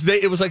 Because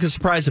it was like a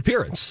surprise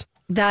appearance.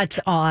 That's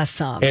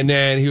awesome. And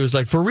then he was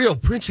like, for real,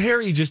 Prince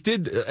Harry just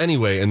did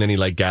anyway. And then he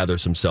like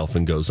gathers himself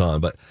and goes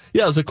on. But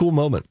yeah, it was a cool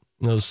moment.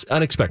 It was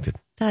unexpected.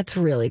 That's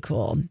really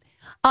cool.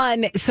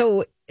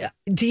 So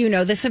do you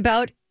know this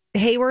about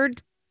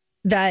Hayward?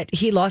 That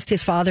he lost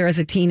his father as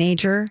a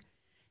teenager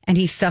and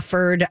he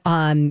suffered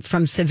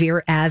from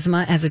severe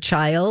asthma as a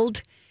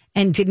child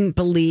and didn't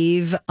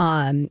believe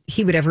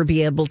he would ever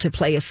be able to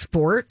play a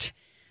sport.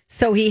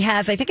 So he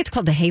has, I think it's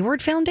called the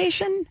Hayward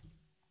Foundation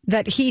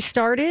that he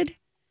started.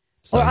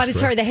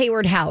 The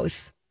Hayward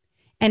House.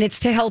 And it's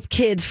to help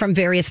kids from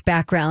various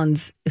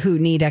backgrounds who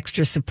need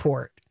extra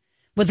support.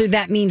 Whether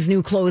that means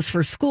new clothes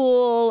for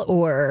school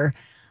or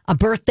a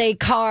birthday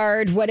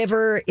card,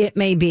 whatever it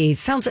may be. He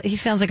sounds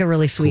like a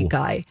really sweet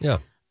guy. Yeah.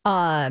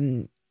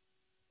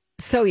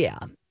 So yeah.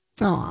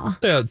 Aw.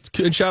 Yeah,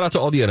 and shout out to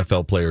all the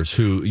NFL players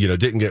who,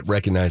 didn't get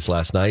recognized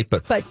last night,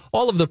 but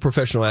all of the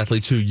professional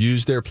athletes who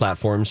use their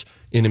platforms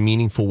in a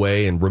meaningful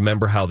way and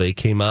remember how they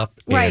came up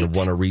and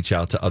want to reach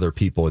out to other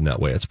people in that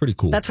way. It's pretty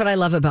cool. That's what I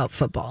love about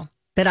football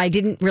that I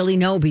didn't really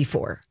know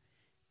before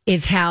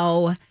is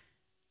how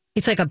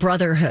it's like a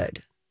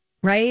brotherhood,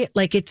 right?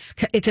 Like it's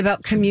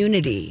about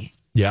community.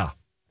 Yeah.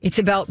 It's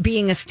about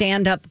being a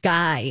stand-up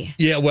guy.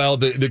 Yeah, well,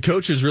 the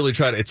coaches really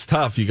try to. It's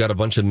tough. You got a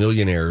bunch of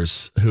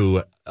millionaires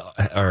who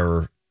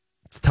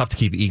it's tough to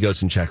keep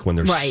egos in check when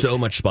there's so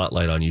much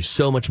spotlight on you,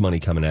 so much money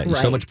coming at you,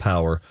 so much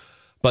power.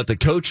 But the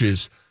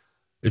coaches,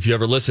 if you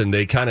ever listen,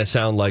 they kind of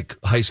sound like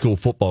high school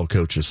football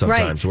coaches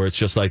sometimes, where it's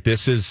just like,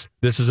 this is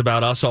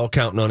about us all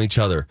counting on each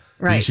other.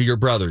 Right. These are your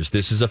brothers.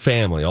 This is a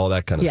family, all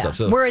that kind of stuff.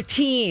 So, we're a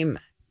team.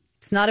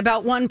 It's not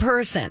about one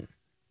person.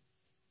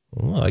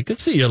 Well, I could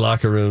see your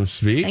locker room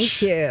speech.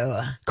 Thank you.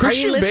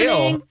 Christian Are you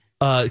listening?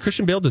 Bale.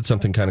 Christian Bale did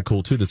something kind of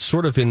cool too. That's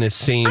sort of in this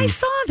same. I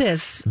saw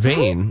this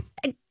vein.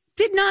 I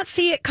did not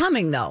see it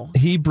coming though.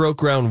 He broke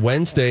ground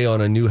Wednesday on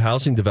a new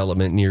housing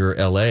development near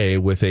LA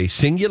with a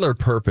singular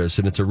purpose,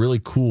 and it's a really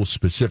cool,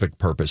 specific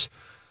purpose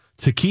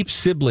to keep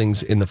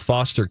siblings in the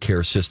foster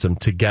care system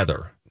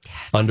together.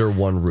 Under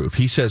one roof.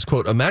 He says,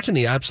 quote, imagine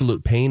the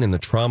absolute pain and the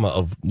trauma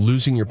of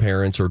losing your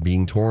parents or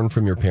being torn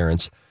from your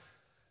parents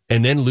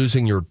and then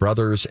losing your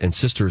brothers and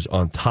sisters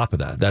on top of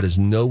that. That is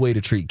no way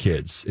to treat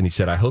kids. And he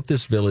said, I hope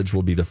this village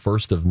will be the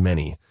first of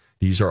many.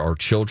 These are our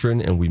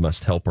children and we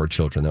must help our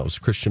children. That was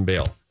Christian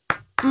Bale. Oh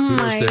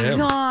my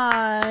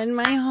God,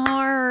 my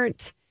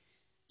heart.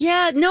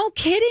 Yeah, no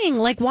kidding.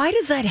 Like, why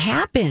does that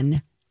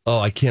happen? Oh,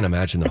 I can't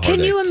imagine the heartache.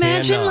 Can you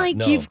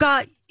imagine, you've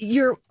got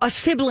a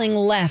sibling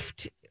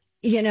left,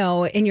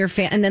 in your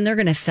family, and then they're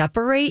going to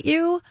separate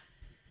you?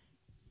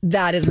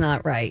 That is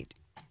not right.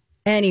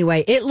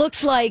 Anyway, it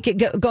looks like,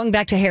 going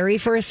back to Harry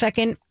for a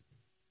second,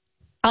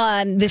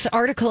 this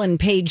article in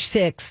Page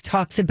 6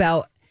 talks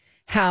about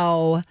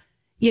how,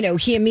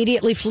 he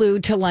immediately flew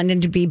to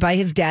London to be by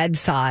his dad's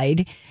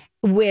side,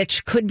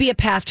 which could be a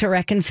path to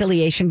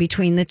reconciliation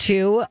between the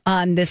two.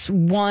 This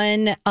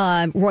one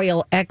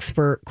royal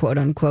expert, quote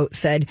unquote,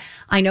 said,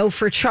 I know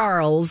for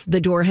Charles,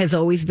 the door has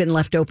always been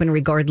left open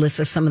regardless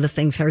of some of the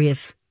things Harry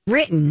has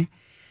written.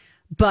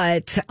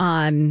 But,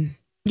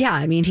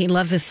 he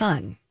loves his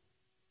son.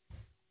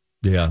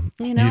 Yeah.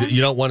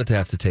 You don't want it to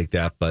have to take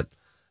that, but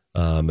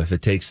if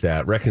it takes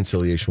that,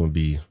 reconciliation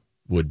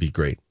would be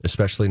great,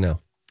 especially now.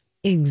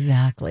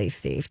 Exactly,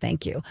 Steve.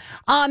 Thank you.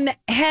 Have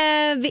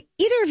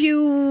either of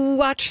you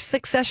watched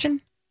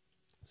Succession?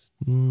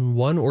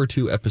 1 or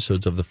 2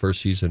 episodes of the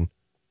first season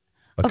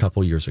a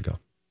couple years ago.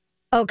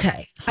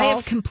 Okay. I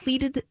have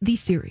completed the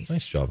series.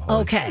 Nice job,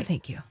 Holly. Okay.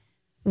 Thank you.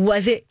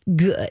 Was it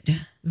good?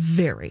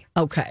 Very.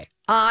 Okay.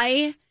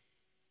 I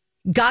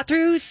got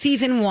through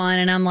season 1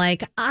 and I'm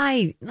like,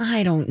 I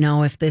don't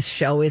know if this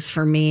show is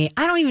for me.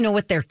 I don't even know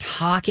what they're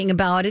talking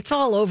about. It's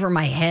all over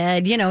my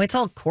head. It's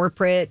all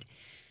corporate,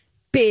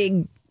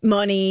 big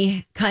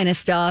money kind of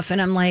stuff.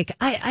 And I'm like,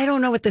 I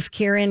don't know what this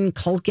Kieran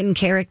Culkin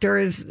character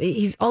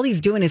is. All he's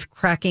doing is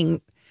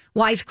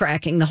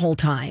wisecracking the whole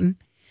time.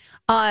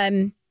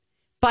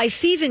 By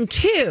season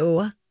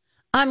 2,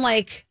 I'm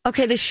like,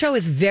 okay, this show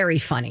is very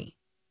funny.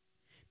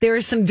 There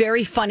are some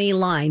very funny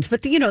lines,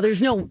 but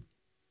there's no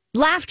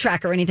laugh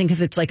track or anything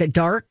because it's like a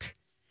dark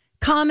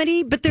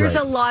comedy, but there's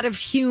a lot of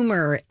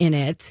humor in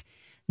it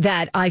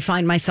that I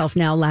find myself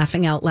now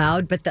laughing out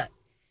loud. But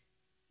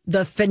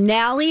the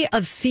finale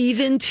of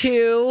season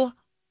 2,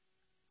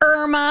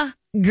 Irma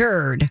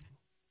Gerd,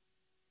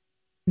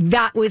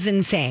 that was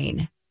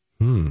insane.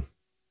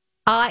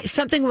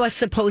 something was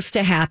supposed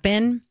to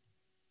happen,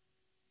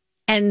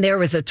 and there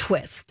was a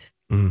twist.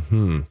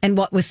 Mm-hmm. And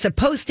what was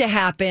supposed to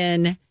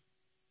happen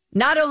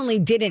not only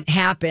didn't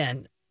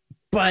happen,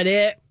 but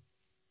it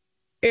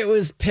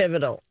was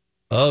pivotal.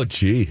 Oh,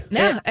 gee.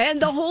 Yeah, and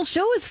the whole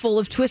show is full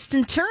of twists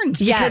and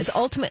turns. Yes. Because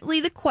ultimately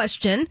the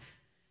question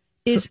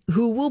is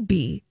who will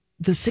be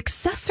the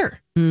successor?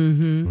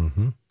 Mm-hmm.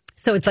 Mm-hmm.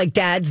 So it's like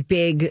Dad's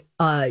big,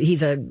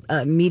 he's a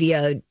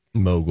media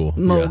mogul.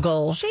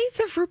 Yeah. Shades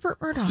of Rupert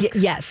Murdoch.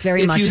 Yes,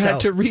 very If much so. you had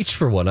to reach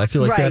for one, I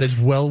feel like that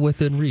is well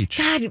within reach.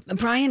 God,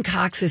 Brian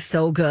Cox is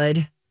so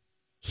good.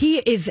 He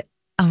is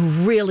a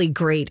really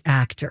great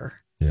actor.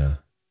 Yeah.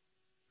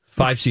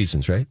 5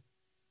 seasons, right?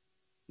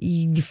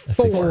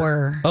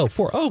 4. Oh,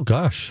 4. Oh,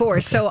 gosh. 4. Okay.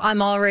 So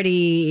I'm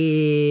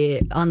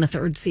already on the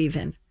 3rd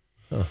season.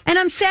 Oh. And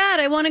I'm sad.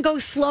 I want to go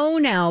slow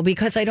now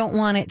because I don't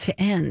want it to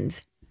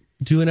end.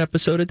 Do an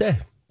episode a day.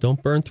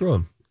 Don't burn through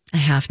them. I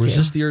have to.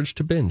 Resist the urge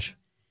to binge.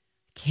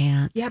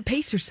 Can't. Yeah,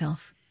 pace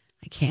yourself.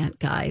 I can't,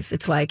 guys.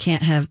 It's why I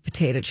can't have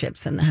potato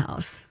chips in the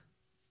house.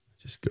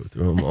 Just go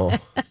through them all.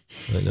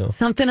 I know.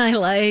 Something I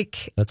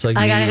like. That's like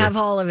I me got to with- have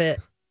all of it.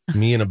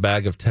 Me and a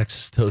bag of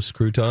Texas toast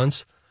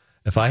croutons.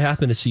 If I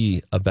happen to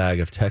see a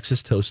bag of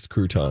Texas toast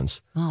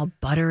croutons Oh,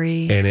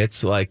 buttery. and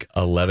it's like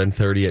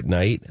 11:30 at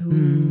night,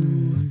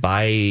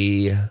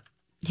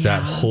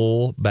 that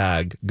whole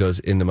bag goes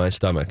into my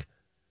stomach.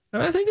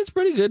 And I think it's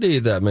pretty good to eat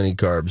that many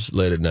carbs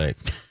late at night.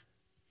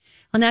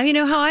 Well, now you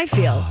know how I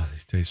feel. Oh,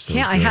 these taste so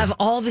yeah, I good. have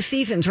all the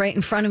seasons right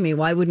in front of me.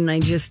 Why wouldn't I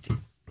just yum,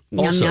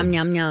 Also- yum,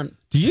 yum, yum?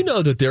 Do you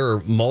know that there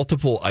are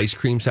multiple ice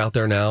creams out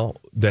there now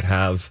that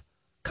have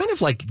kind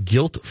of like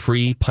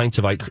guilt-free pints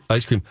of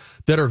ice cream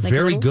that are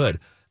very little? good?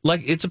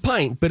 Like it's a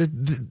pint, but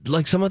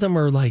like some of them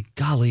are like,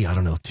 golly, I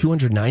don't know,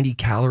 290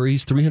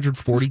 calories,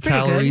 340 That's pretty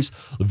calories,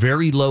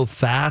 very low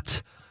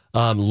fat,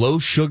 low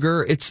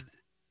sugar.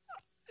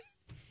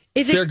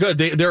 They're good.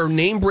 There are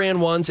name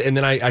brand ones, and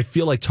then I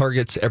feel like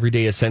Target's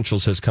Everyday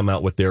Essentials has come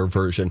out with their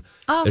version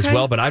as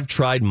well. But I've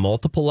tried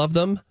multiple of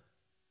them,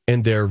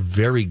 and they're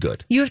very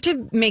good. You have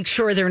to make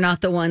sure they're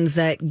not the ones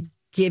that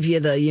give you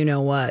the you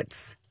know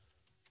what.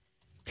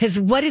 Because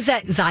what is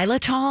that,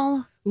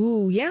 xylitol?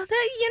 Ooh, yeah,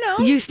 that,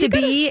 Used to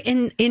be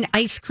in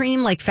ice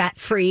cream, like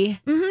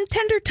fat-free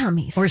tender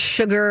tummies. or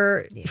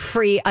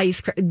sugar-free ice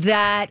cream.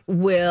 That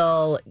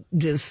will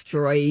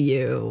destroy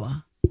you.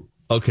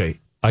 Okay,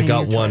 I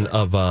got one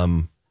of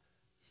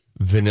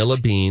vanilla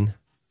bean.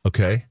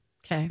 Okay,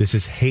 Okay. this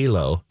is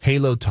Halo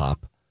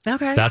Top.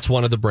 Okay. That's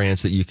one of the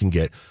brands that you can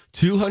get.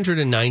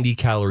 290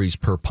 calories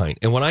per pint.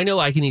 And when I know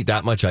I can eat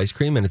that much ice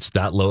cream and it's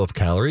that low of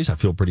calories, I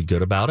feel pretty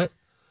good about it.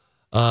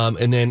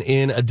 And then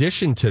in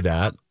addition to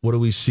that, what do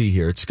we see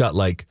here? It's got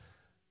like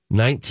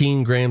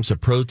 19 grams of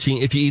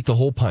protein. If you eat the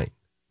whole pint,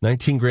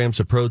 19 grams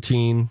of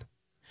protein.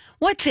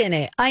 What's in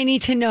it? I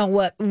need to know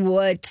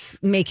what's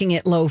making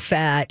it low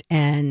fat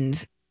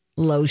and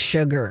low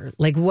sugar.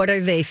 Like, what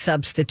are they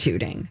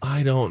substituting?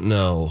 I don't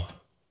know.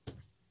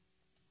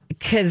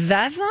 Because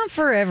that's not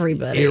for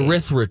everybody.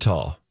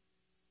 Erythritol.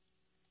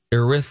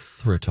 Isn't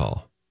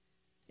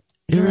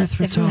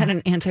that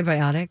an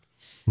antibiotic?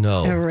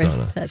 No.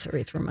 Donna. That's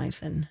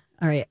erythromycin.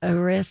 All right.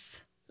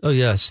 Oh,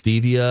 yeah.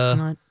 Stevia,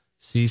 Not-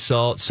 sea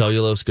salt,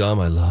 cellulose gum.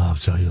 I love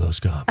cellulose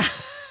gum.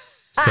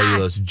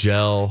 Cellulose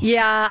gel.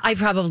 Yeah, I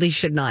probably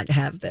should not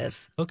have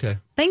this. Okay.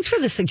 Thanks for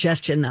the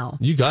suggestion, though.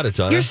 You got it,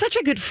 Donna. You're such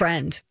a good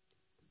friend.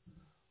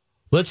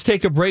 Let's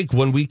take a break.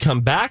 When we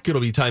come back,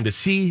 it'll be time to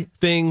see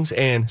things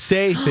and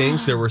say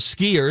things. There were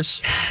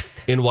skiers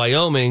in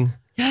Wyoming.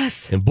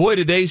 Yes. And boy,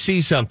 did they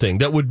see something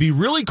that would be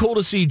really cool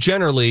to see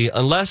generally,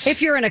 unless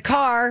If you're in a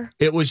car.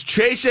 it was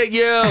chasing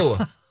you.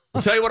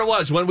 I'll tell you what it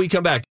was when we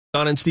come back.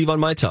 Donna and Steve on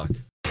My Talk.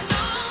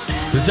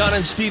 The Donna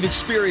and Steve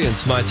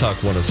Experience, My Talk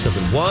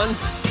 107.1.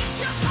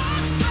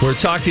 Where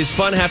talk is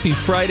fun. Happy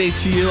Friday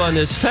to you on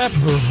this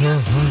February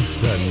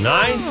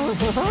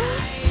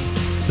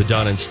 9th. The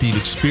Donna and Steve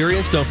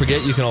Experience. Don't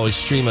forget, you can always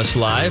stream us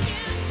live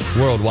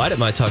worldwide at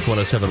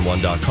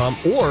mytalk1071.com,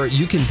 or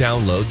you can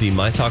download the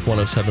MyTalk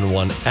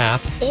 1071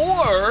 app,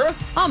 or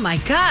Oh, my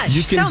gosh.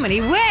 You can- So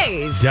many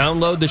ways.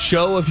 download the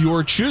show of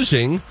your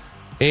choosing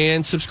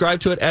and subscribe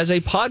to it as a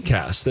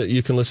podcast that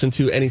you can listen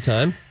to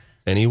anytime,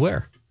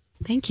 anywhere.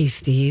 Thank you,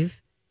 Steve.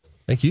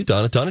 Thank you,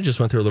 Donna. Donna just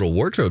went through a little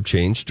wardrobe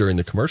change during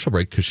the commercial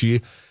break because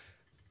she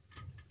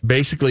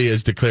basically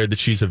has declared that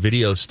she's a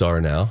video star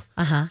now.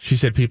 Uh-huh. She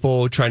said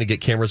people trying to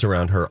get cameras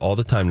around her all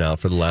the time now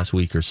for the last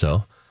week or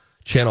so.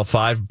 Channel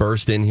 5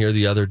 burst in here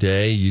the other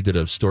day. You did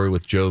a story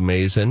with Joe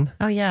Mason.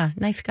 Oh, yeah.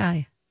 Nice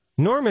guy.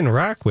 Norman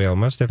Rockwell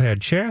must have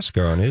had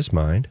Chaska on his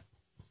mind.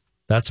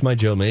 That's my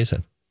Joe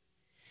Mason.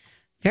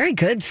 Very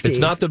good, Steve. It's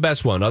not the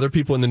best one. Other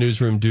people in the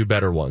newsroom do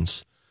better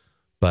ones,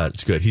 but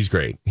it's good. He's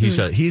great. You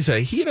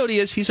know what he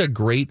is? He's a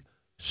great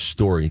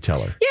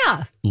storyteller.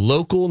 Yeah.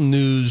 Local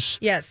news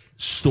Yes.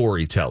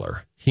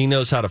 storyteller. He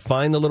knows how to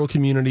find the little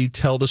community,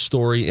 tell the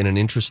story in an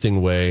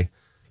interesting way.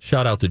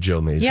 Shout out to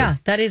Joe Mason. Yeah,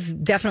 that is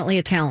definitely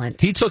a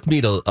talent. He took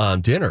me to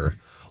dinner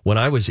when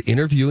I was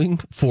interviewing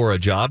for a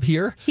job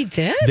here. He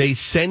did? They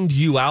send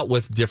you out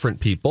with different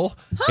people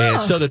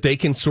and so that they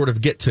can sort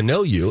of get to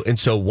know you. And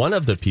so one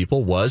of the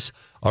people was,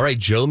 all right,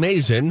 Joe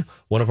Mason,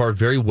 one of our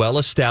very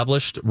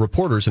well-established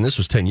reporters, and this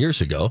was 10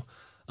 years ago.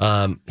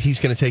 He's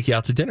going to take you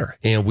out to dinner.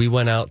 And we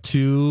went out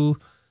to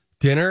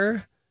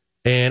dinner.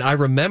 And I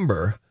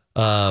remember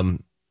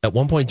at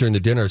one point during the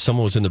dinner,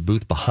 someone was in the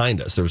booth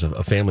behind us. There was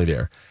a family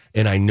there.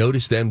 And I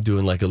noticed them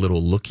doing like a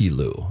little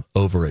looky-loo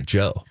over at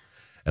Joe.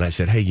 And I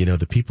said, hey,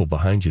 the people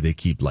behind you, they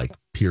keep like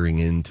peering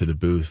into the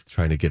booth,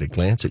 trying to get a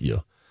glance at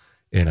you.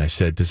 And I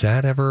said, does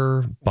that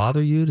ever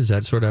bother you? Does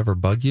that sort of ever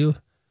bug you?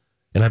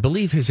 And I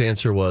believe his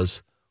answer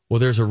was, well,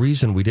 there's a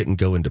reason we didn't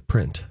go into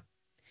print.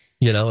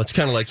 It's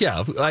kind of like,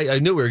 yeah, I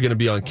knew we were going to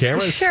be on camera.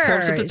 This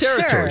comes with the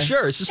territory.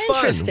 Sure, this is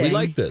fun. We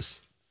like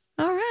this.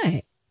 All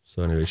right.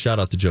 So anyway, shout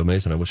out to Joe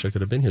Mason. I wish I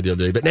could have been here the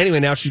other day. But anyway,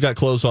 now she's got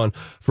clothes on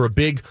for a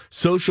big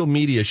social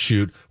media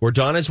shoot where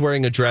Donna's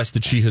wearing a dress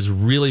that she has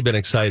really been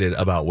excited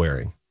about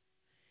wearing.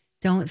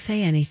 Don't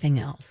say anything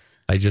else.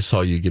 I just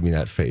saw you give me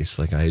that face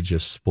like I had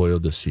just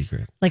spoiled the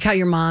secret. Like how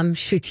your mom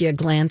shoots you a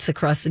glance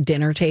across the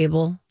dinner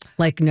table.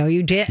 Like, no,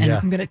 you didn't. Yeah.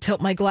 I'm going to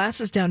tilt my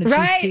glasses down at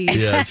you, Steve.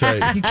 Yeah, that's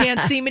right. You can't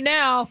see me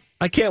now.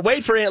 I can't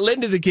wait for Aunt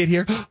Linda to get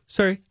here.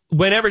 Sorry.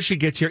 Whenever she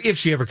gets here, if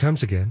she ever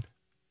comes again.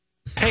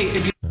 Hey,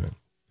 if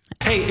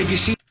you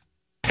see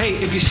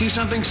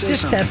something, say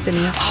just something. Just testing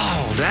you.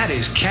 Oh, that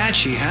is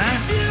catchy, huh?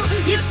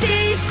 You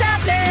see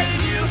something.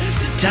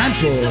 Time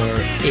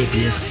for If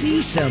You See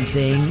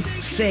Something,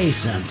 Say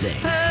Something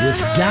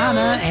with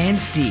Donna and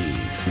Steve.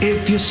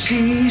 If you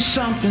see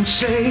something,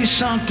 say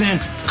something.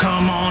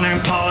 Come on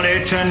and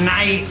party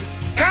tonight.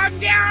 Come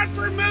down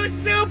for moose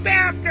soup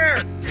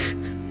after.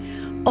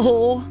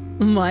 Oh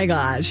my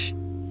gosh.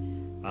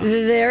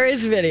 There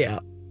is video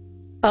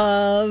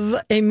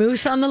of a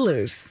moose on the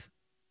loose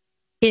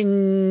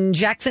in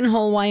Jackson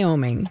Hole,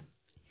 Wyoming,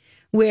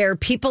 where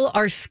people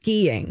are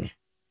skiing.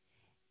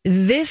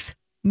 This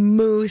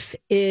moose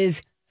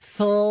is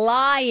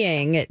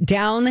flying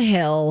down the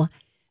hill,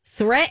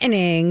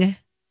 threatening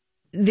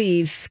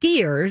the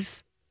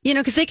skiers,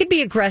 because they could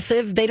be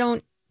aggressive.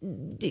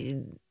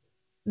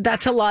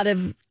 That's a lot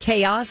of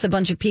chaos. A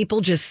bunch of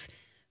people just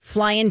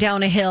flying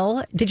down a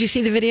hill. Did you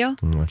see the video?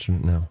 I'm watching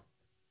it now.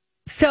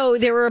 So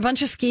there were a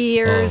bunch of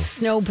skiers,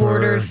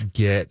 snowboarders.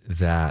 Forget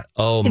that.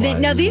 Oh, my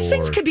Now, these Lord.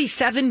 things could be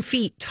 7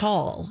 feet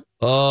tall.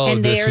 Oh,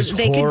 and this is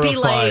they horrifying. could be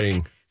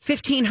like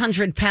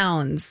 1,500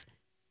 pounds.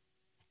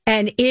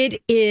 And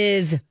it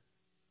is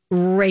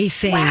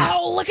racing.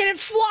 Wow, look at it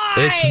fly.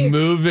 It's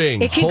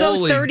moving. It can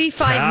Holy go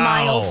 35 cow.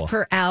 miles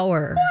per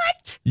hour.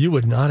 What? You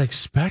would not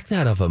expect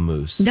that of a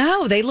moose.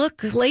 No, they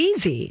look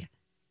lazy.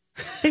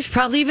 There's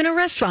probably even a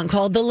restaurant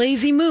called The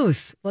Lazy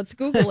Moose. Let's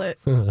Google it.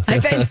 I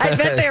bet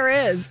there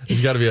is.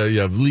 There's got to be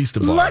at least a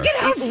bar. Look at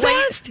how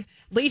fast.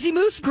 Lazy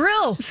Moose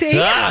Grill. See?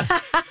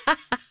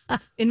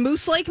 In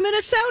Moose Lake,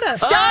 Minnesota.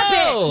 Stop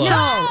it.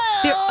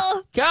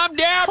 No. Come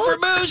down for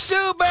moose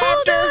soup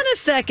Hold on a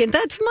second.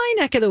 That's my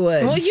neck of the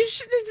woods. Well, you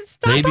should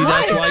stop. Maybe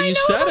that's why you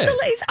said it.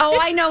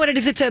 I know what it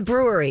is. It's a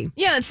brewery.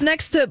 Yeah, it's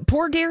next to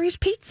Poor Gary's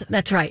Pizza.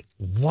 That's right.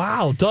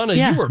 Wow, Donna,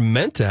 you were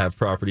meant to have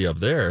property up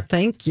there.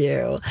 Thank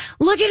you.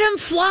 Look at him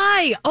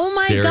fly. Oh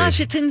my gosh,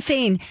 it's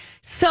insane.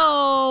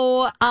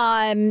 So,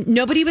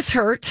 nobody was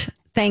hurt,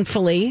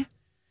 thankfully.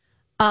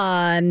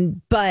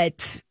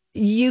 But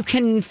you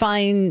can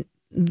find.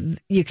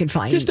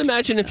 Just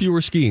imagine if you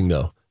were skiing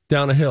though,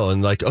 down a hill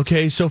and like,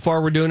 okay, so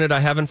far we're doing it. I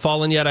haven't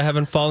fallen yet.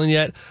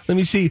 Let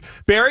me see.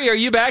 Barry, are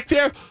you back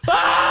there?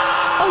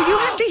 Ah! Oh, you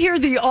have to hear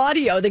the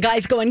audio. The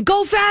guy's going,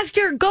 go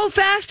faster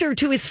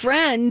to his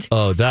friend.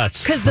 Oh,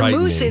 that's because the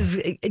moose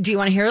is. Do you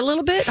want to hear a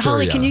little bit? Sure,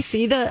 Holly, yeah. can you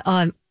see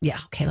the? Yeah.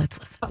 Okay, let's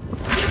listen.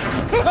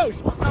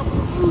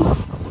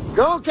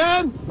 Go,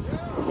 Ken.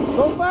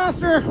 Go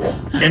faster.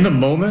 In the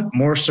moment,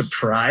 more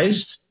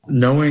surprised,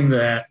 knowing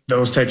that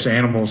those types of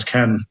animals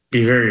can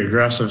be very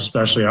aggressive,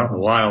 especially out in the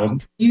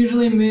wild.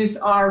 Usually moose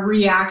are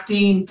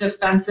reacting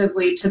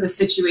defensively to the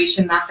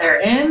situation that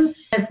they're in.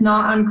 It's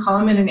not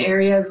uncommon in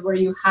areas where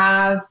you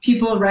have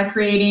people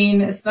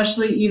recreating,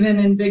 especially even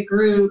in big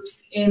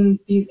groups in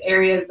these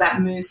areas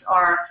that moose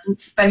are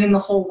spending the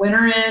whole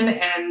winter in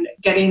and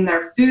getting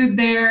their food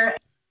there.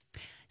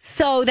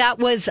 So that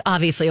was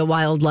obviously a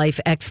wildlife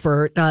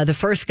expert. The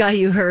first guy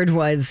you heard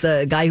was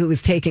the guy who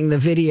was taking the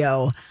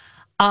video.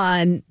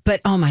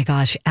 But oh my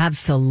gosh,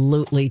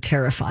 absolutely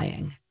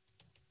terrifying.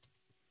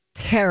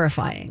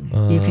 Terrifying.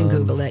 You can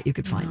Google it. You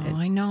could find it.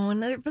 I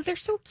know. But they're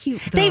so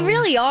cute, though. They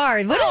really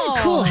are. What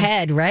a cool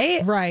head,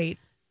 right? Right.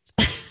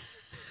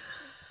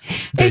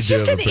 It's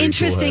just an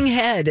interesting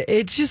head.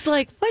 It's just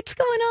like, what's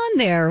going on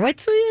there?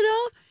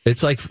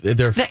 It's like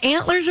they're the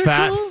antlers are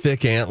fat, cool.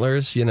 thick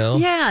antlers,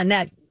 Yeah, and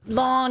that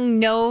long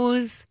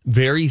nose.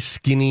 Very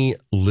skinny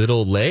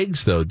little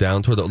legs though,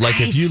 down toward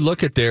like if you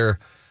look at they're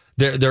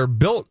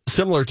built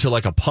similar to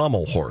like a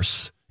pommel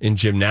horse in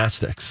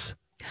gymnastics.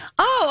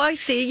 Oh, I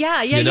see.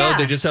 Yeah.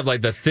 They just have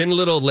like the thin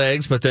little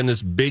legs, but then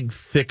this big,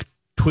 thick,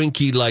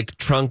 Twinkie like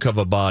trunk of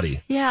a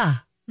body. Yeah.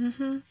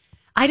 Mm-hmm.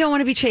 I don't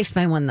want to be chased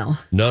by one, though.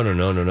 No.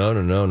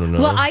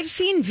 Well, I've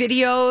seen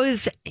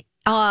videos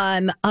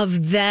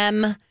of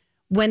them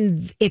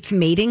when it's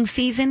mating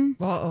season.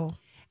 Uh-oh.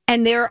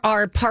 And there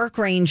are park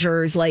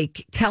rangers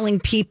like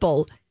telling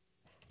people,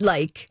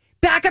 like,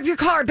 back up your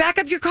car, back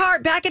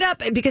it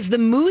up. Because the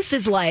moose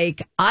is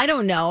like, I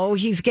don't know,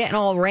 he's getting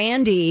all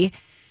randy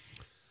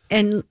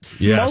and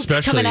smoke's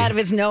coming out of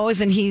his nose.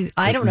 And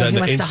I don't know if he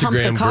wants to hump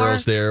the car. Then the Instagram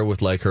girl's there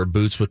with like her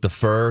boots with the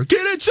fur.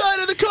 Get inside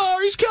of the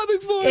car, he's coming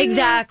for you.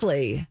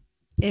 Exactly.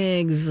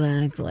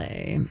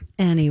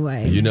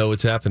 Anyway. You know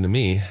what's happened to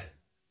me.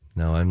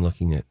 Now I'm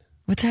looking at.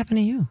 What's happened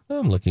to you?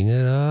 I'm looking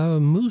at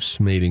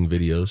moose mating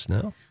videos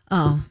now.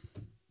 Oh,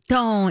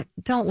 don't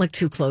look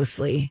too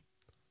closely.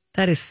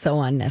 That is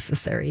so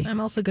unnecessary. I'm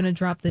also going to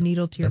drop the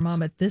needle to your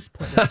mom at this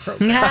point.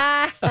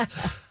 I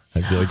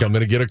feel like I'm going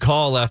to get a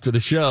call after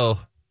the show.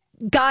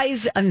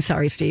 Guys, I'm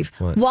sorry, Steve.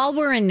 What? While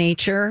we're in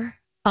nature,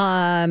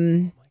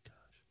 I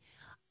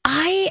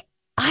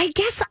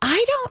guess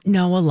I don't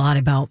know a lot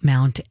about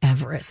Mount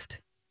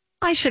Everest.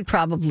 I should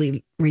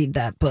probably read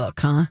that book,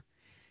 huh?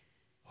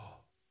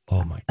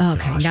 Oh my gosh.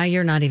 Okay, now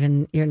you're not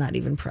even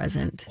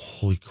present.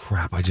 Holy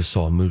crap, I just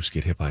saw a moose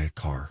get hit by a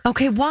car.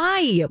 Okay,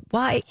 why?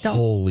 Don't.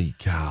 Holy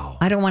cow.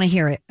 I don't want to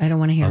hear it. I'm not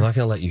going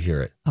to let you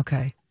hear it.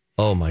 Okay.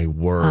 Oh my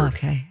word.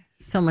 Okay.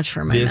 So much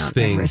for my Mount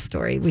Everest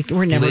story.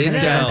 We're never going to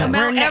do that.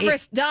 Mount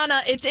Everest,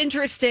 Donna, it's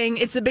interesting.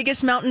 It's the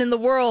biggest mountain in the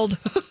world.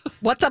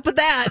 What's up with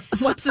that?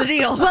 What's the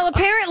deal? Well,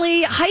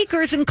 apparently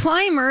hikers and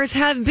climbers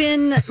have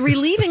been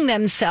relieving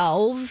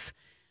themselves,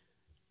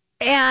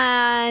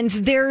 and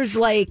there's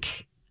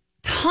like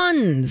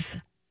tons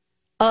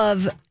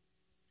of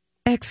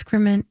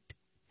excrement.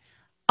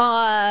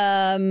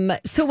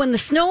 So when the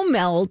snow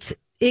melts,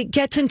 it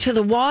gets into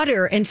the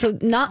water, and so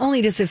not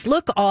only does this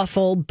look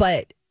awful,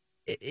 but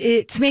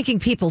it's making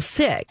people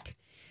sick.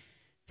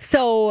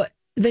 So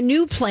the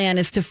new plan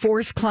is to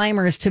force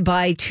climbers to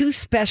buy 2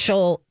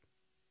 special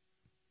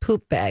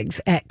poop bags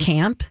at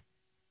camp.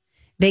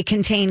 They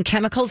contain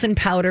chemicals and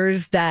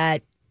powders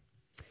that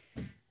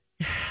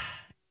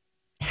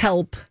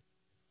help.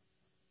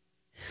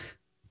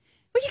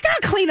 Well, you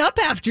got to clean up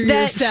after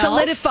that yourself.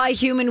 Solidify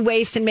human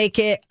waste and make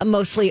it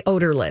mostly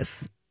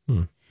odorless.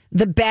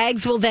 The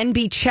bags will then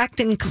be checked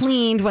and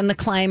cleaned when the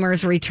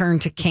climbers return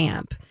to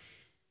camp.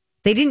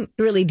 They didn't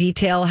really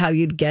detail how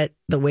you'd get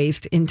the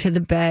waste into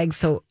the bag,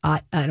 so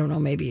I don't know.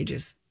 Maybe you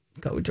just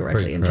go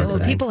directly into the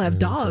bag. People have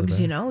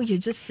dogs, you know. You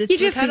just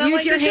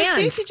use your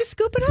hands. You just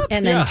scoop it up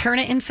and then turn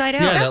it inside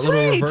out. Yeah, That's that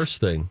little right. reverse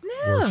thing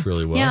works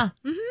really well. Yeah.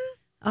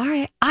 Mm-hmm. All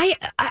right. I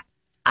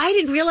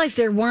didn't realize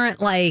there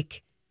weren't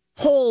like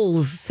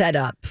holes set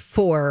up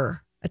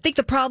for. I think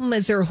the problem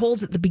is there are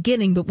holes at the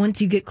beginning, but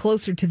once you get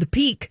closer to the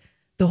peak,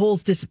 the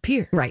holes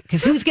disappear. Right.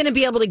 Because who's going to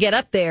be able to get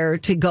up there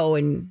to go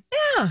and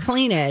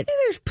clean it? Yeah,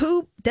 there's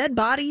poop, dead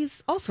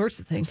bodies, all sorts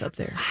of things up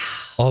there.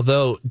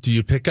 Although, do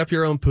you pick up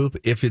your own poop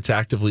if it's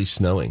actively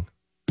snowing?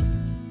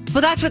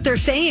 Well, that's what they're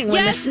saying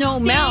when the snow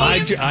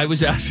melts. I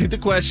was asking the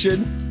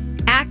question.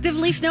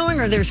 Actively snowing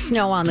or there's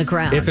snow on the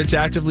ground? If it's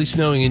actively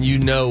snowing and you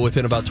know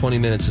within about 20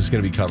 minutes it's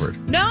going to be covered.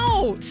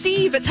 No,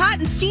 Steve, it's hot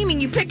and steaming.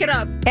 You pick it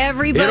up.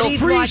 Everybody's It'll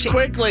freeze watching.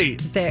 Quickly.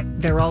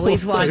 They're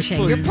always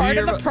watching. You're part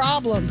of the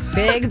problem.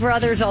 Big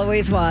Brother's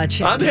always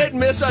watching. I'm hit and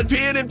miss on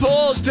peeing in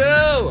pools, too.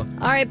 All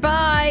right,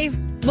 bye.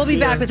 We'll be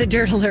back with a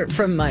dirt alert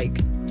from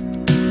Mike.